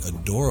incredibly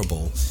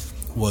adorable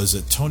was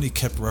that Tony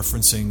kept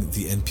referencing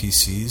the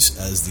NPCs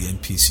as the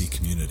NPC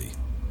community.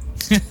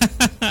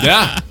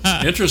 Yeah,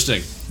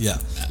 interesting. Yeah.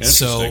 Interesting.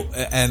 So,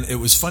 and it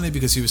was funny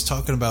because he was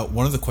talking about,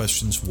 one of the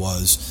questions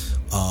was,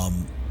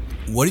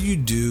 what do you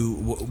do?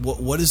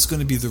 What is going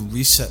to be the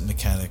reset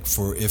mechanic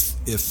for if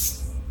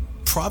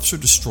props are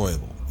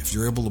destroyable? If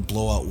you're able to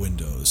blow out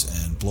windows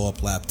and blow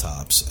up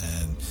laptops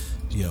and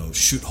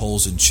shoot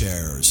holes in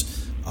chairs,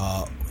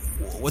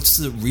 what's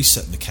the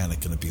reset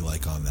mechanic going to be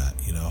like on that?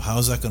 How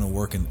is that going to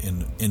work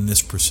in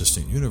this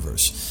persistent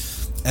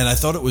universe? And I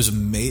thought it was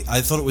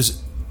I thought it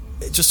was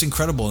just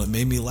incredible, and it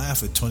made me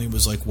laugh. And Tony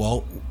was like,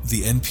 "Well,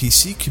 the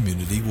NPC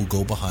community will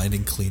go behind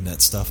and clean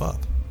that stuff up."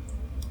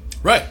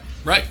 Right.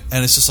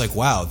 And it's just like,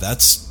 wow,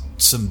 that's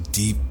some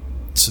deep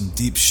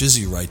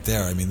shizzy right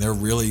there. I mean, they're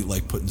really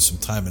like putting some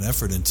time and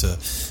effort into,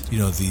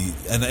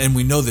 and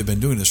we know they've been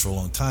doing this for a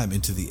long time,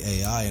 into the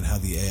AI and how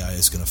the AI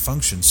is going to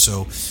function.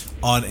 So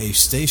on a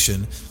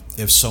station,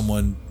 if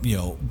someone,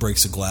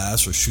 breaks a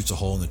glass or shoots a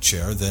hole in the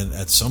chair, then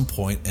at some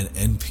point an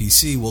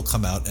NPC will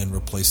come out and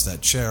replace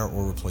that chair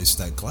or replace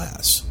that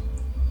glass.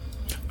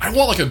 I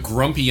want like a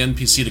grumpy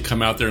NPC to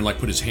come out there and like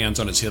put his hands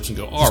on his hips and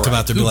go, all right, come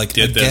out there and be like,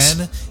 again,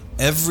 this?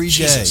 Every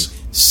day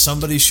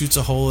somebody shoots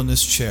a hole in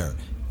this chair.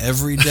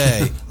 Every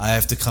day I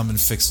have to come and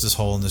fix this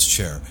hole in this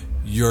chair.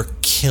 You're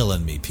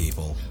killing me,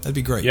 people. That'd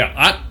be great.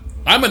 Yeah,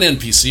 I'm an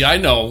NPC, I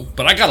know,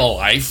 but I got a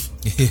life.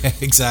 Yeah,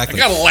 exactly.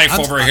 I got a life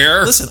over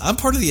here. Listen, I'm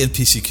part of the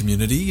NPC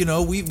community.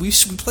 We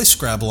play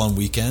Scrabble on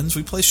weekends.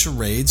 We play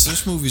charades.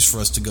 There's movies for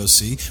us to go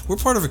see. We're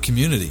part of a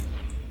community.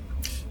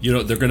 The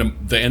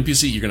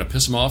NPC, you're gonna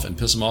piss them off and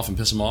piss them off and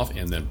piss them off,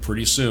 and then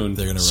pretty soon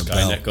they're gonna rebel.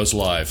 Skynet goes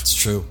live. It's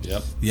true.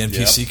 Yep. The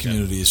NPC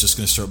community is just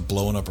gonna start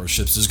blowing up our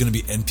ships. There's gonna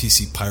be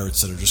NPC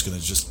pirates that are just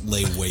gonna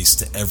lay waste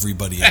to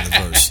everybody in the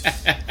verse.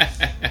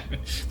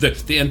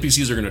 The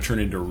NPCs are gonna turn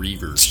into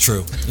reavers.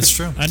 It's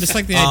true. I just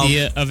like the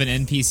idea of an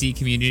NPC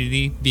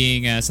community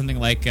being something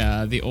like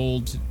the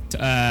old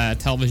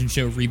television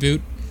show Reboot.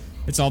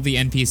 It's all the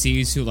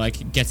NPCs who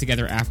like get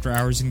together after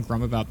hours and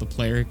grum about the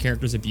player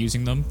characters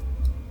abusing them.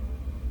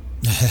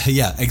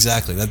 Yeah,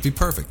 exactly. That'd be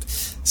perfect.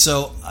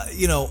 So,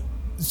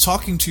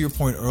 talking to your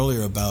point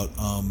earlier about,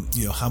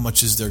 how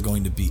much is there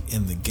going to be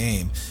in the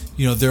game,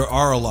 there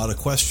are a lot of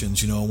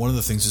questions. One of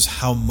the things is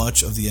how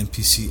much of the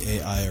NPC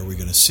AI are we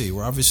going to see?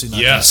 We're obviously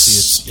not going to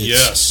see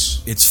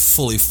its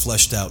fully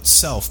fleshed out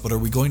self, but are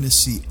we going to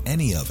see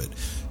any of it?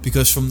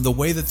 because from the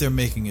way that they're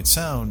making it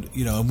sound,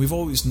 and we've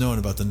always known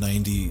about the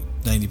 90%,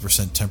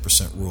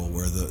 10% rule,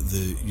 where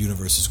the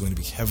universe is going to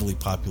be heavily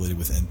populated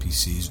with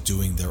NPCs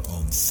doing their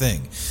own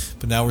thing.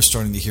 But now we're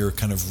starting to hear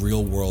kind of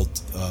real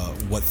world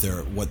what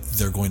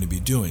they're going to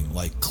be doing,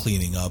 like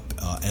cleaning up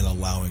and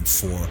allowing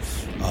for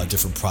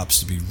different props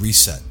to be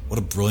reset. What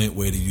a brilliant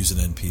way to use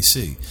an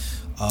NPC.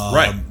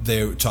 Right.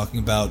 They're talking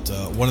about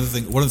one of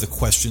the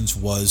questions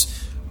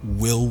was,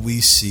 will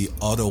we see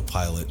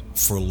autopilot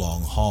for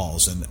long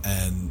hauls?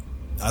 And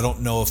I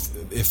don't know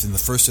if in the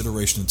first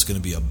iteration it's going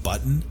to be a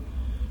button,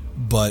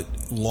 but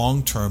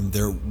long term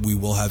we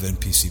will have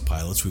NPC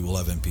pilots, we will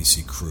have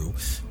NPC crew.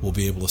 We'll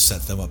be able to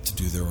set them up to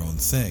do their own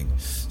thing.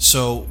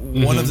 So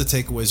one of the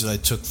takeaways that I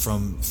took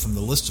from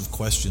the list of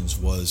questions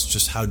was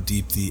just how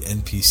deep the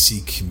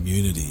NPC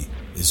community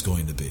is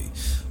going to be.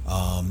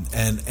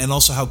 And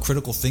also how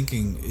critical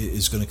thinking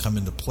is going to come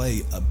into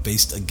play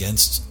based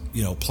against,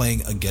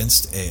 playing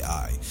against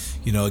AI.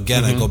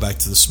 Again, I go back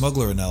to the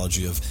smuggler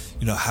analogy of,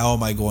 how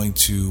am I going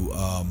to,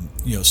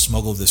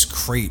 smuggle this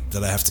crate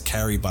that I have to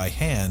carry by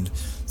hand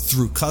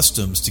through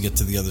customs to get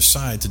to the other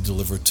side to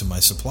deliver it to my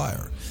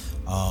supplier?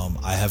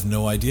 I have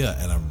no idea,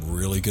 and I'm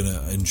really going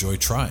to enjoy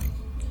trying.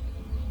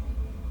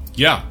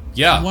 Yeah,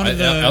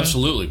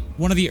 absolutely.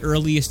 One of the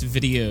earliest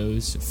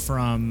videos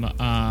from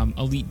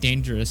Elite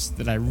Dangerous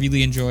that I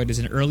really enjoyed is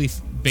an early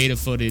beta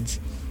footage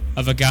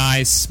of a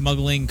guy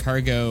smuggling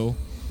cargo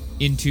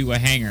into a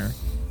hangar,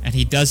 and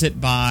he does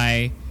it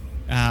by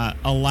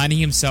aligning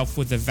himself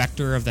with the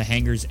vector of the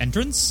hangar's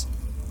entrance,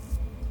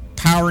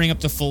 powering up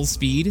to full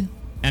speed,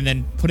 and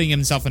then putting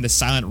himself into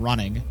silent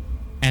running,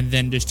 and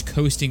then just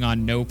coasting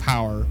on no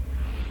power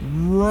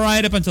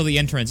right up until the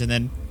entrance, and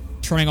then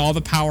turning all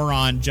the power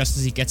on just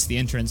as he gets to the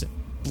entrance,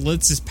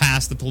 blitzes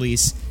past the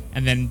police,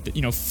 and then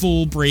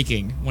full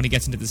braking when he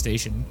gets into the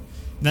station.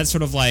 And that's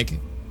sort of like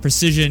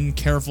precision,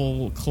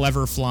 careful,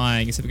 clever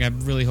flying is something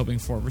I'm really hoping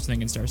for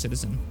something in Star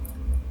Citizen.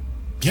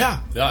 Yeah,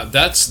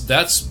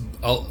 that's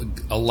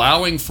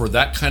allowing for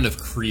that kind of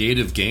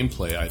creative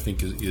gameplay. I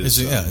think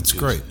it's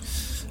great.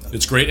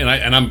 It's great, and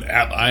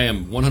I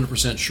am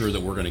 100% sure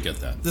that we're going to get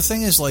that. The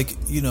thing is,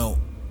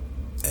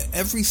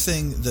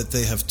 everything that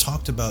they have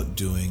talked about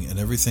doing and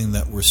everything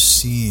that we're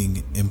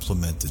seeing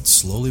implemented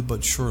slowly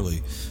but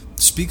surely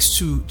speaks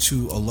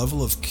to a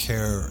level of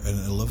care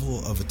and a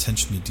level of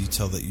attention to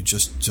detail that you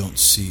just don't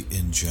see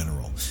in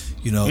general.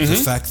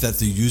 The fact that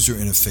the user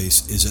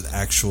interface is an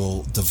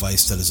actual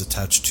device that is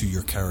attached to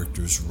your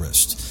character's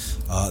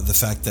wrist. The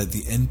fact that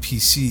the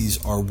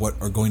NPCs are what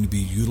are going to be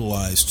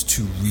utilized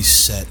to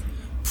reset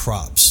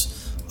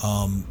props.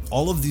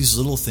 All of these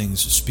little things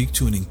speak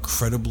to an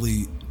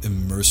incredibly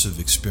immersive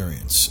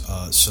experience.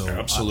 So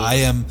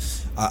absolutely.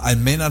 I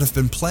may not have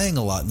been playing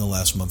a lot in the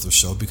last month or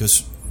so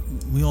because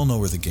we all know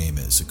where the game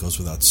is. It goes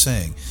without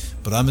saying.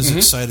 But I'm as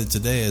excited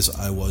today as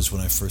I was when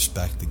I first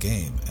backed the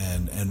game,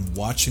 and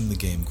watching the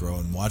game grow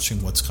and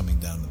watching what's coming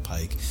down the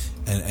pike,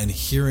 and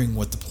hearing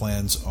what the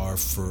plans are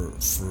for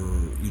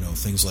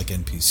things like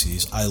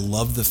NPCs. I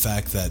love the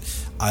fact that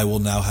I will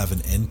now have an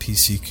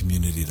NPC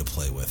community to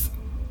play with.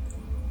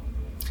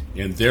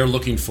 And they're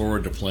looking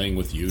forward to playing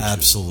with you, too.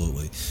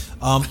 Absolutely.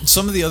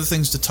 Some of the other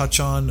things to touch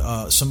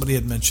on, somebody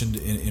had mentioned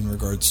in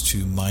regards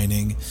to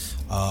mining,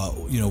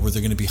 where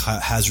they're going to be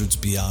hazards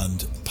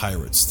beyond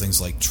pirates,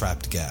 things like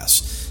trapped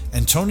gas.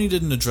 And Tony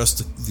didn't address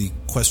the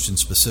question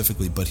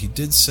specifically, but he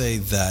did say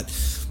that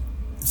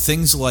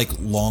things like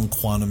long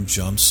quantum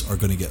jumps are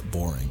going to get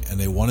boring, and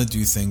they want to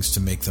do things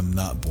to make them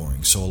not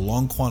boring. So a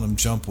long quantum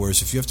jump,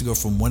 whereas if you have to go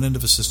from one end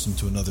of a system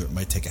to another, it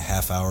might take a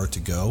half hour to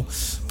go,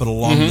 but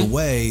along the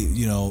way,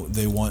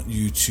 they want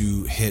you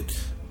to hit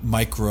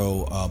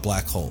micro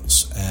black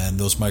holes, and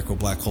those micro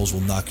black holes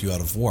will knock you out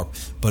of warp.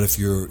 But if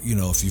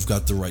you've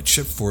got the right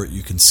chip for it,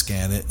 you can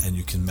scan it and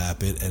you can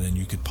map it, and then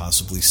you could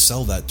possibly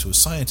sell that to a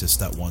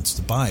scientist that wants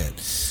to buy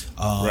it.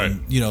 Right.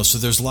 So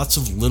there's lots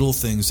of little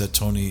things that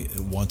Tony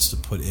wants to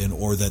put in,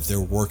 or that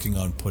they're working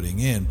on putting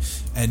in,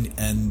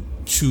 and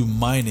to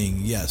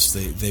mining, yes,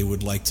 they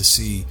would like to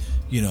see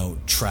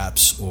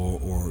traps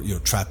or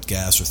trapped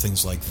gas or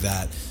things like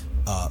that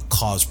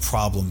cause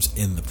problems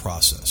in the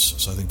process.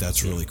 So I think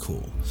that's really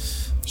cool.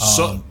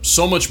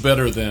 So much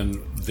better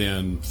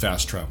than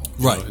fast travel,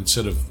 right?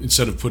 Instead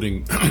of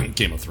putting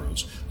Game of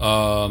Thrones,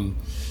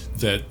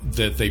 that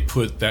they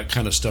put that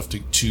kind of stuff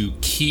to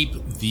keep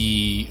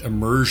the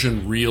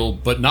immersion real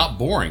but not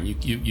boring.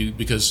 You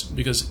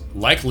because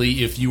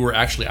likely if you were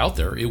actually out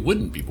there, it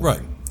wouldn't be boring.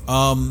 Right.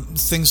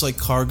 Things like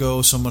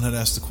cargo. Someone had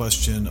asked the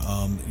question,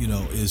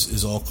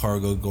 is all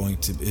cargo going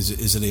to,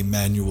 is it a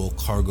manual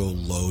cargo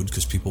load?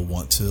 Because people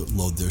want to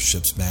load their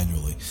ships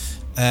manually.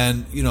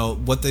 And,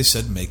 what they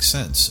said makes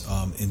sense.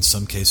 In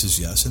some cases,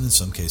 yes, and in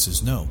some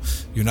cases, no.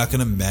 You're not going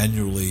to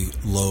manually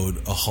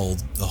load a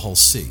whole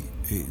sea.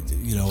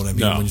 You know what I mean?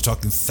 No. When you're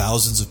talking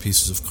thousands of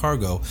pieces of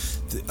cargo,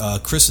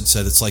 Chris had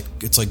said it's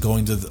like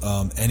going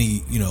to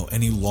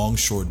any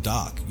longshore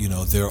dock.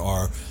 There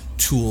are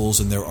tools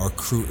and there are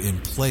crew in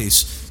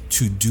place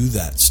to do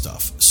that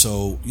stuff.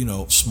 So,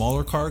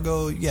 smaller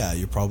cargo,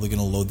 you're probably going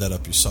to load that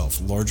up yourself.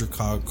 Larger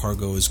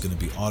cargo is going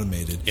to be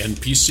automated.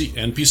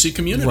 NPC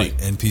community. Right,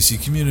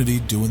 NPC community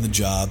doing the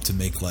job to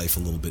make life a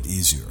little bit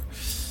easier.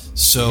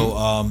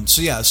 So,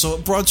 so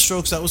broad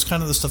strokes, that was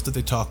kind of the stuff that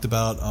they talked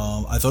about.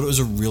 I thought it was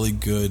a really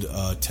good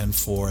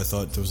 10-4. I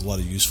thought there was a lot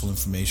of useful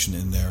information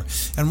in there.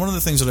 And one of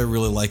the things that I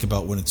really like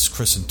about when it's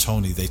Chris and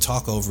Tony, they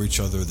talk over each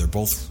other. They're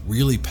both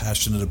really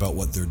passionate about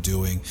what they're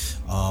doing.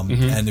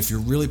 And if you're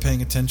really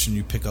paying attention,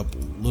 you pick up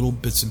little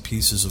bits and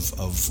pieces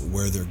of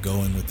where they're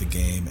going with the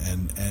game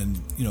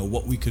and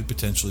what we could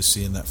potentially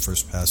see in that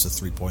first pass of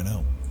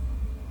 3.0.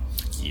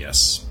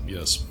 Yes,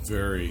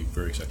 very,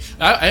 very exciting.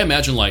 I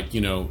imagine,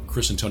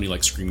 Chris and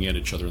Tony, screaming at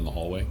each other in the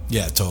hallway.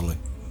 Yeah, totally.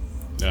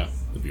 Yeah,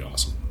 that'd be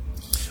awesome.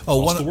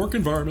 Oh, the work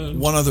environment.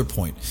 One other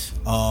point.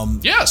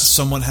 Yes.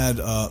 Someone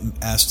had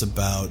asked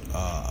about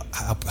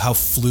how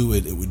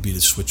fluid it would be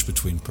to switch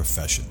between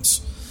professions.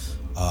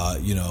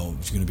 If you're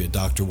going to be a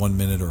doctor 1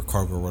 minute or a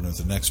cargo runner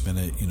the next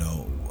minute,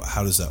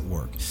 how does that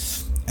work?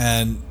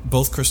 And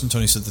both Chris and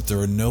Tony said that there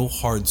are no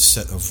hard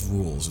set of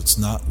rules. It's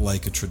not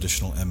like a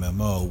traditional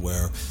MMO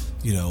where,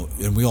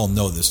 and we all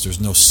know this, there's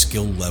no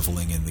skill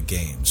leveling in the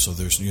game. So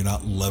you're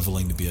not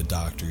leveling to be a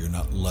doctor, you're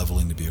not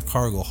leveling to be a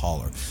cargo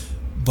hauler.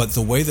 But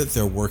the way that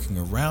they're working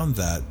around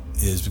that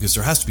is because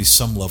there has to be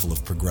some level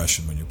of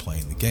progression when you're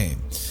playing the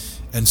game.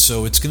 And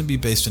so it's going to be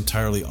based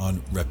entirely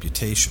on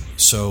reputation.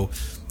 So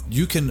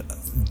you can,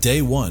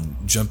 day one,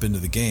 jump into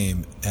the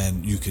game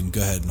and you can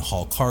go ahead and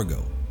haul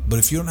cargo. But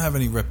if you don't have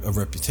any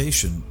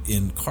reputation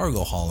in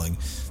cargo hauling,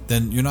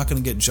 then you're not going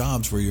to get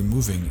jobs where you're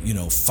moving,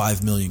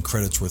 5 million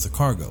credits worth of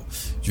cargo.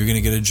 You're going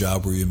to get a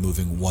job where you're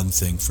moving one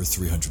thing for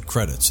 300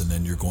 credits, and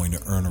then you're going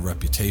to earn a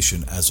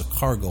reputation as a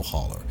cargo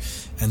hauler.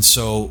 And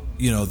so,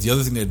 the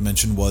other thing they'd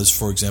mentioned was,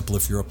 for example,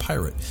 if you're a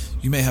pirate,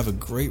 you may have a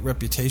great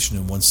reputation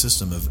in one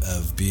system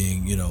of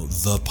being,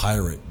 the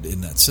pirate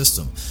in that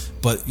system.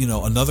 But,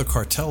 another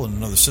cartel in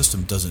another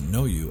system doesn't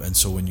know you. And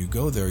so when you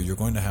go there, you're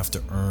going to have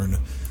to earn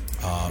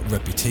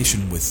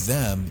reputation with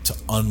them to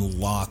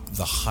unlock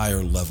the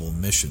higher level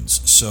missions.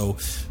 So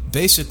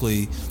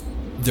basically,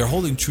 they're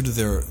holding true to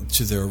their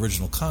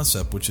original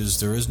concept, which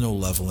is there is no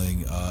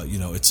leveling.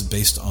 It's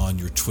based on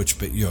your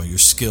your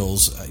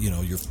skills,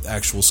 your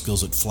actual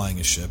skills at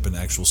flying a ship and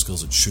actual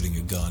skills at shooting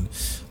a gun,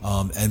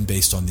 and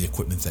based on the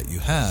equipment that you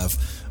have.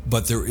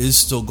 But there is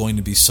still going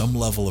to be some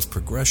level of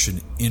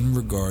progression in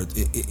regard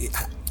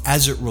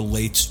as it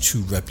relates to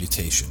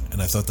reputation.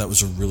 And I thought that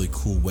was a really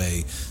cool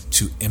way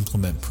to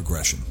implement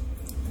progression.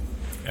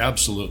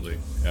 Absolutely.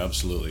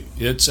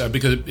 It's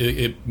because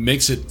it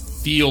makes it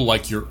feel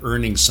like you're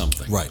earning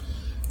something, right?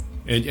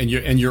 And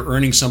you're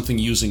earning something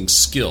using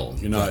skill.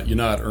 You're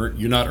not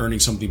earning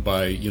something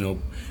by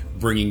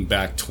bringing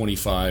back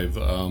 25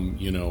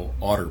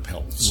 otter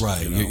pelts.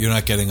 Right. You're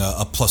not getting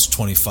a plus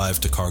 25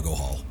 to cargo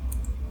haul.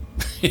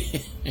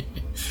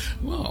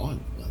 Well,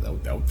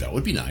 that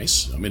would be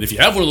nice. I mean, if you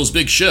have one of those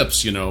big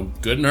ships,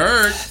 couldn't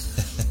hurt.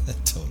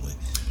 Totally.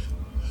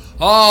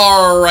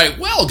 All right.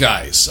 Well,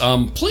 guys,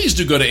 please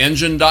do go to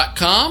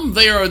Engine.com.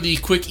 They are the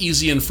quick,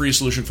 easy, and free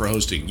solution for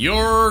hosting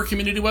your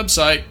community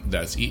website.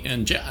 That's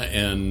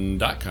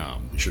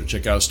ENJN.com. Be sure to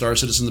check out Star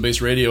Citizen The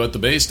Base Radio at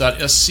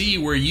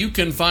thebase.sc, where you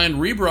can find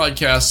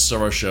rebroadcasts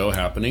of our show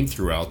happening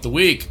throughout the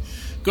week.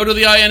 Go to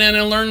the INN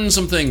and learn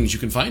some things. You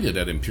can find it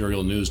at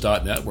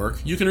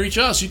imperialnews.network. You can reach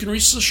us. You can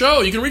reach the show.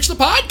 You can reach the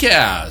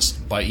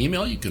podcast. By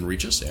email, you can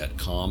reach us at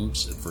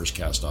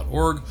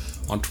comms@versecast.org.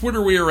 On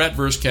Twitter, we are at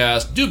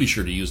Versecast. Do be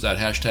sure to use that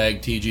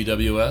hashtag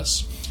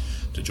TGWS.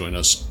 To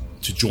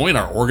join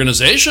our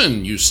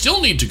organization, you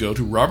still need to go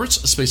to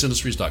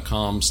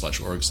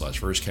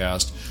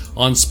robertsspaceindustries.com/org/Versecast.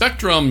 On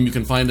Spectrum, you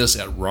can find us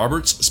at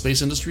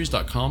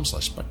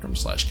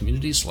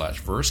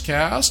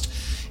robertsspaceindustries.com/spectrum/community/Versecast.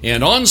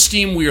 And on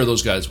Steam, we are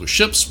those guys with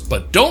ships.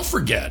 But do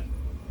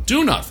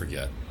not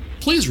forget,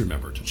 please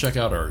remember to check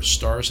out our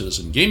Star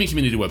Citizen gaming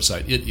community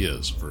website. It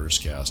is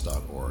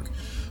versecast.org.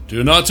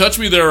 Do not touch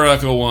me there,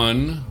 Echo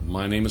One.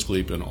 My name is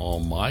Gleep, and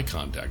all my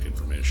contact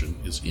information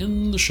is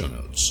in the show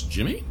notes.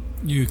 Jimmy?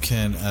 You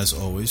can, as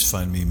always,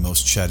 find me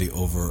most chatty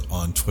over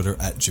on Twitter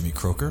at Jimmy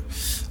Croker.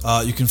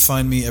 You can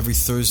find me every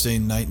Thursday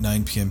night,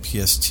 9 p.m.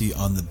 PST,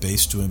 on the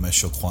base doing my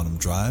show Quantum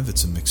Drive.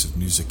 It's a mix of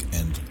music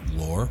and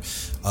lore.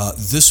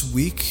 This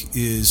week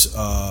is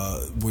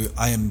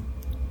I am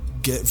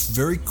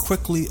very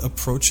quickly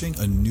approaching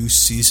a new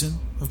season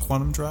of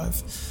Quantum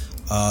Drive.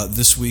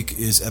 This week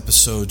is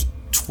episode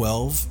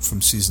 12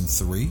 from season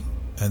 3.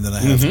 And then I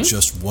have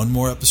just one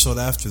more episode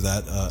after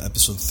that,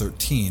 episode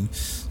 13.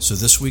 So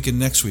this week and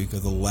next week are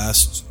the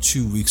last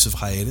 2 weeks of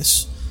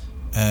hiatus.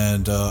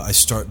 And I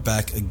start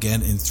back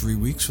again in 3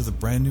 weeks with a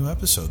brand new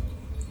episode.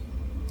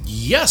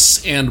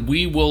 Yes, and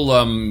we will,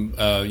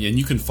 and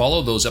you can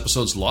follow those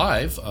episodes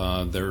live.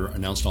 They're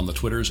announced on the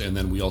Twitters, and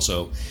then we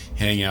also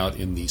hang out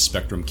in the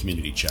Spectrum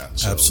community chat.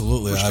 So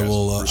absolutely. I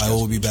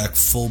will be back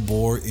full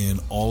bore in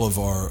all of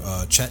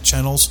our chat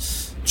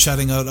channels,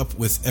 chatting out up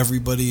with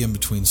everybody in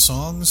between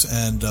songs.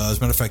 And as a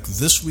matter of fact,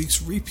 this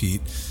week's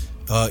repeat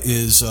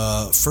is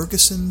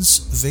Ferguson's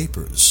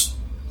Vapors.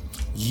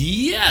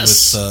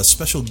 Yes! With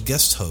special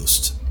guest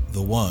host,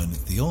 the one,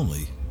 the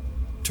only,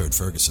 Turd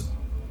Ferguson.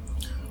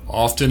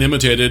 Often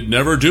imitated,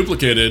 never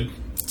duplicated.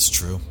 It's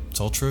true. It's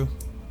all true.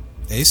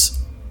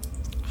 Ace?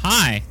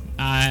 Hi,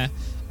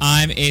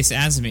 I'm Ace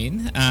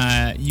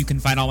Azamin. You can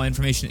find all my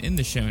information in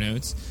the show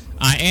notes.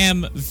 I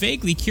am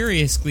vaguely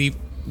curious, Gleep,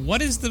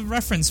 what is the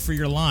reference for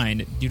your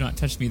line, "Do not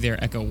touch me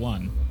there, Echo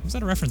 1"? What's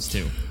that a reference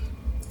to?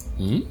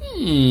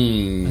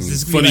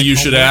 Funny you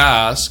should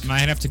ask.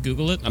 Might have to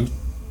Google it.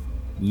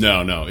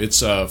 No. It's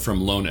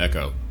from Lone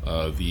Echo,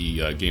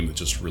 the game that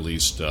just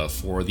released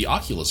for the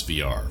Oculus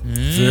VR.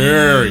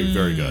 Very,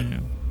 very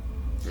good.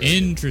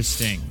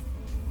 Interesting.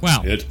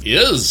 Well, it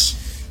is.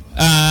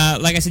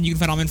 Like I said, you can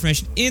find all my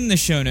information in the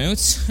show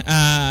notes.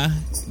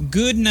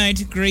 Good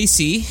night,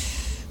 Gracie.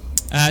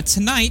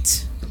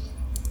 Tonight,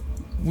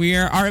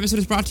 our episode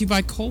is brought to you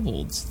by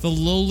kobolds, the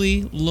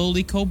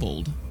lowly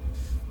kobold.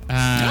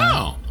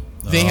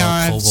 They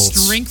have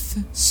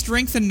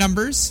strength in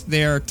numbers.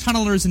 They are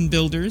tunnelers and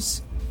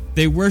builders.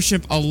 They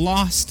worship a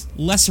lost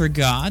lesser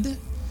god.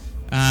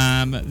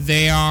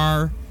 They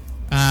are,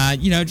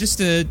 just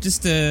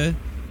a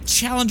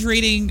challenge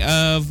rating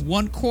of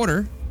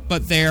 1/4,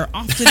 but they're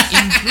often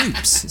in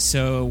groups.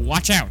 So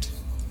watch out.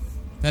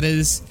 That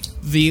is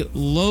the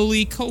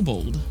lowly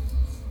kobold.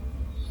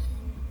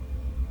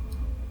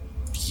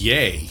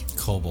 Yay.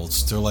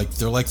 Kobolds. They're like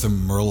the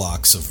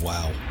Murlocs of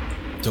WoW.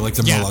 They're like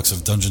the Murlocs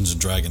of Dungeons and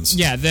Dragons.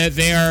 Yeah,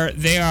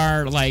 they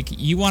are like,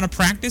 you want to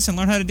practice and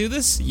learn how to do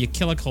this? You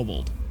kill a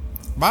kobold.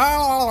 Do you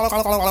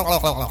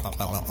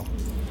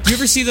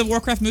ever see the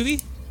Warcraft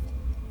movie?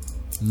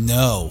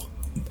 No.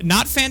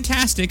 Not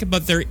fantastic,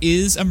 but there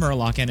is a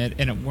Murloc in it,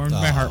 and it warmed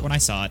my heart when I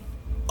saw it.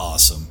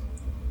 Awesome.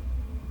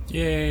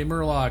 Yay,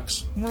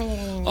 Murlocs.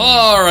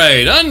 All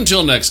right,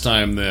 until next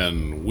time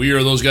then. We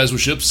are Those Guys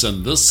with Ships,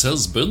 and this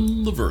has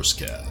been the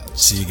Versecast.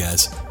 See you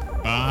guys.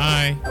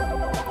 Bye.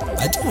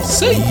 I do a mean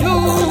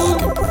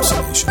Murloc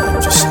impersonation,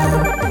 I'm just saying.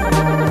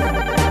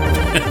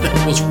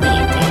 That was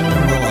really good.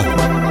 Murloc.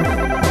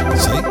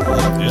 See?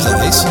 Is that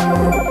Ace?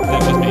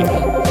 That was me.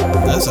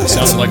 That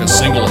sounded like a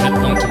single hit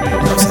point to me.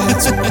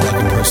 That's a Murloc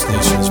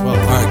impersonation as well.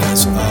 Alright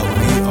guys, we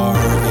are a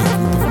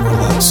group of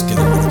Murlocs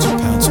getting ready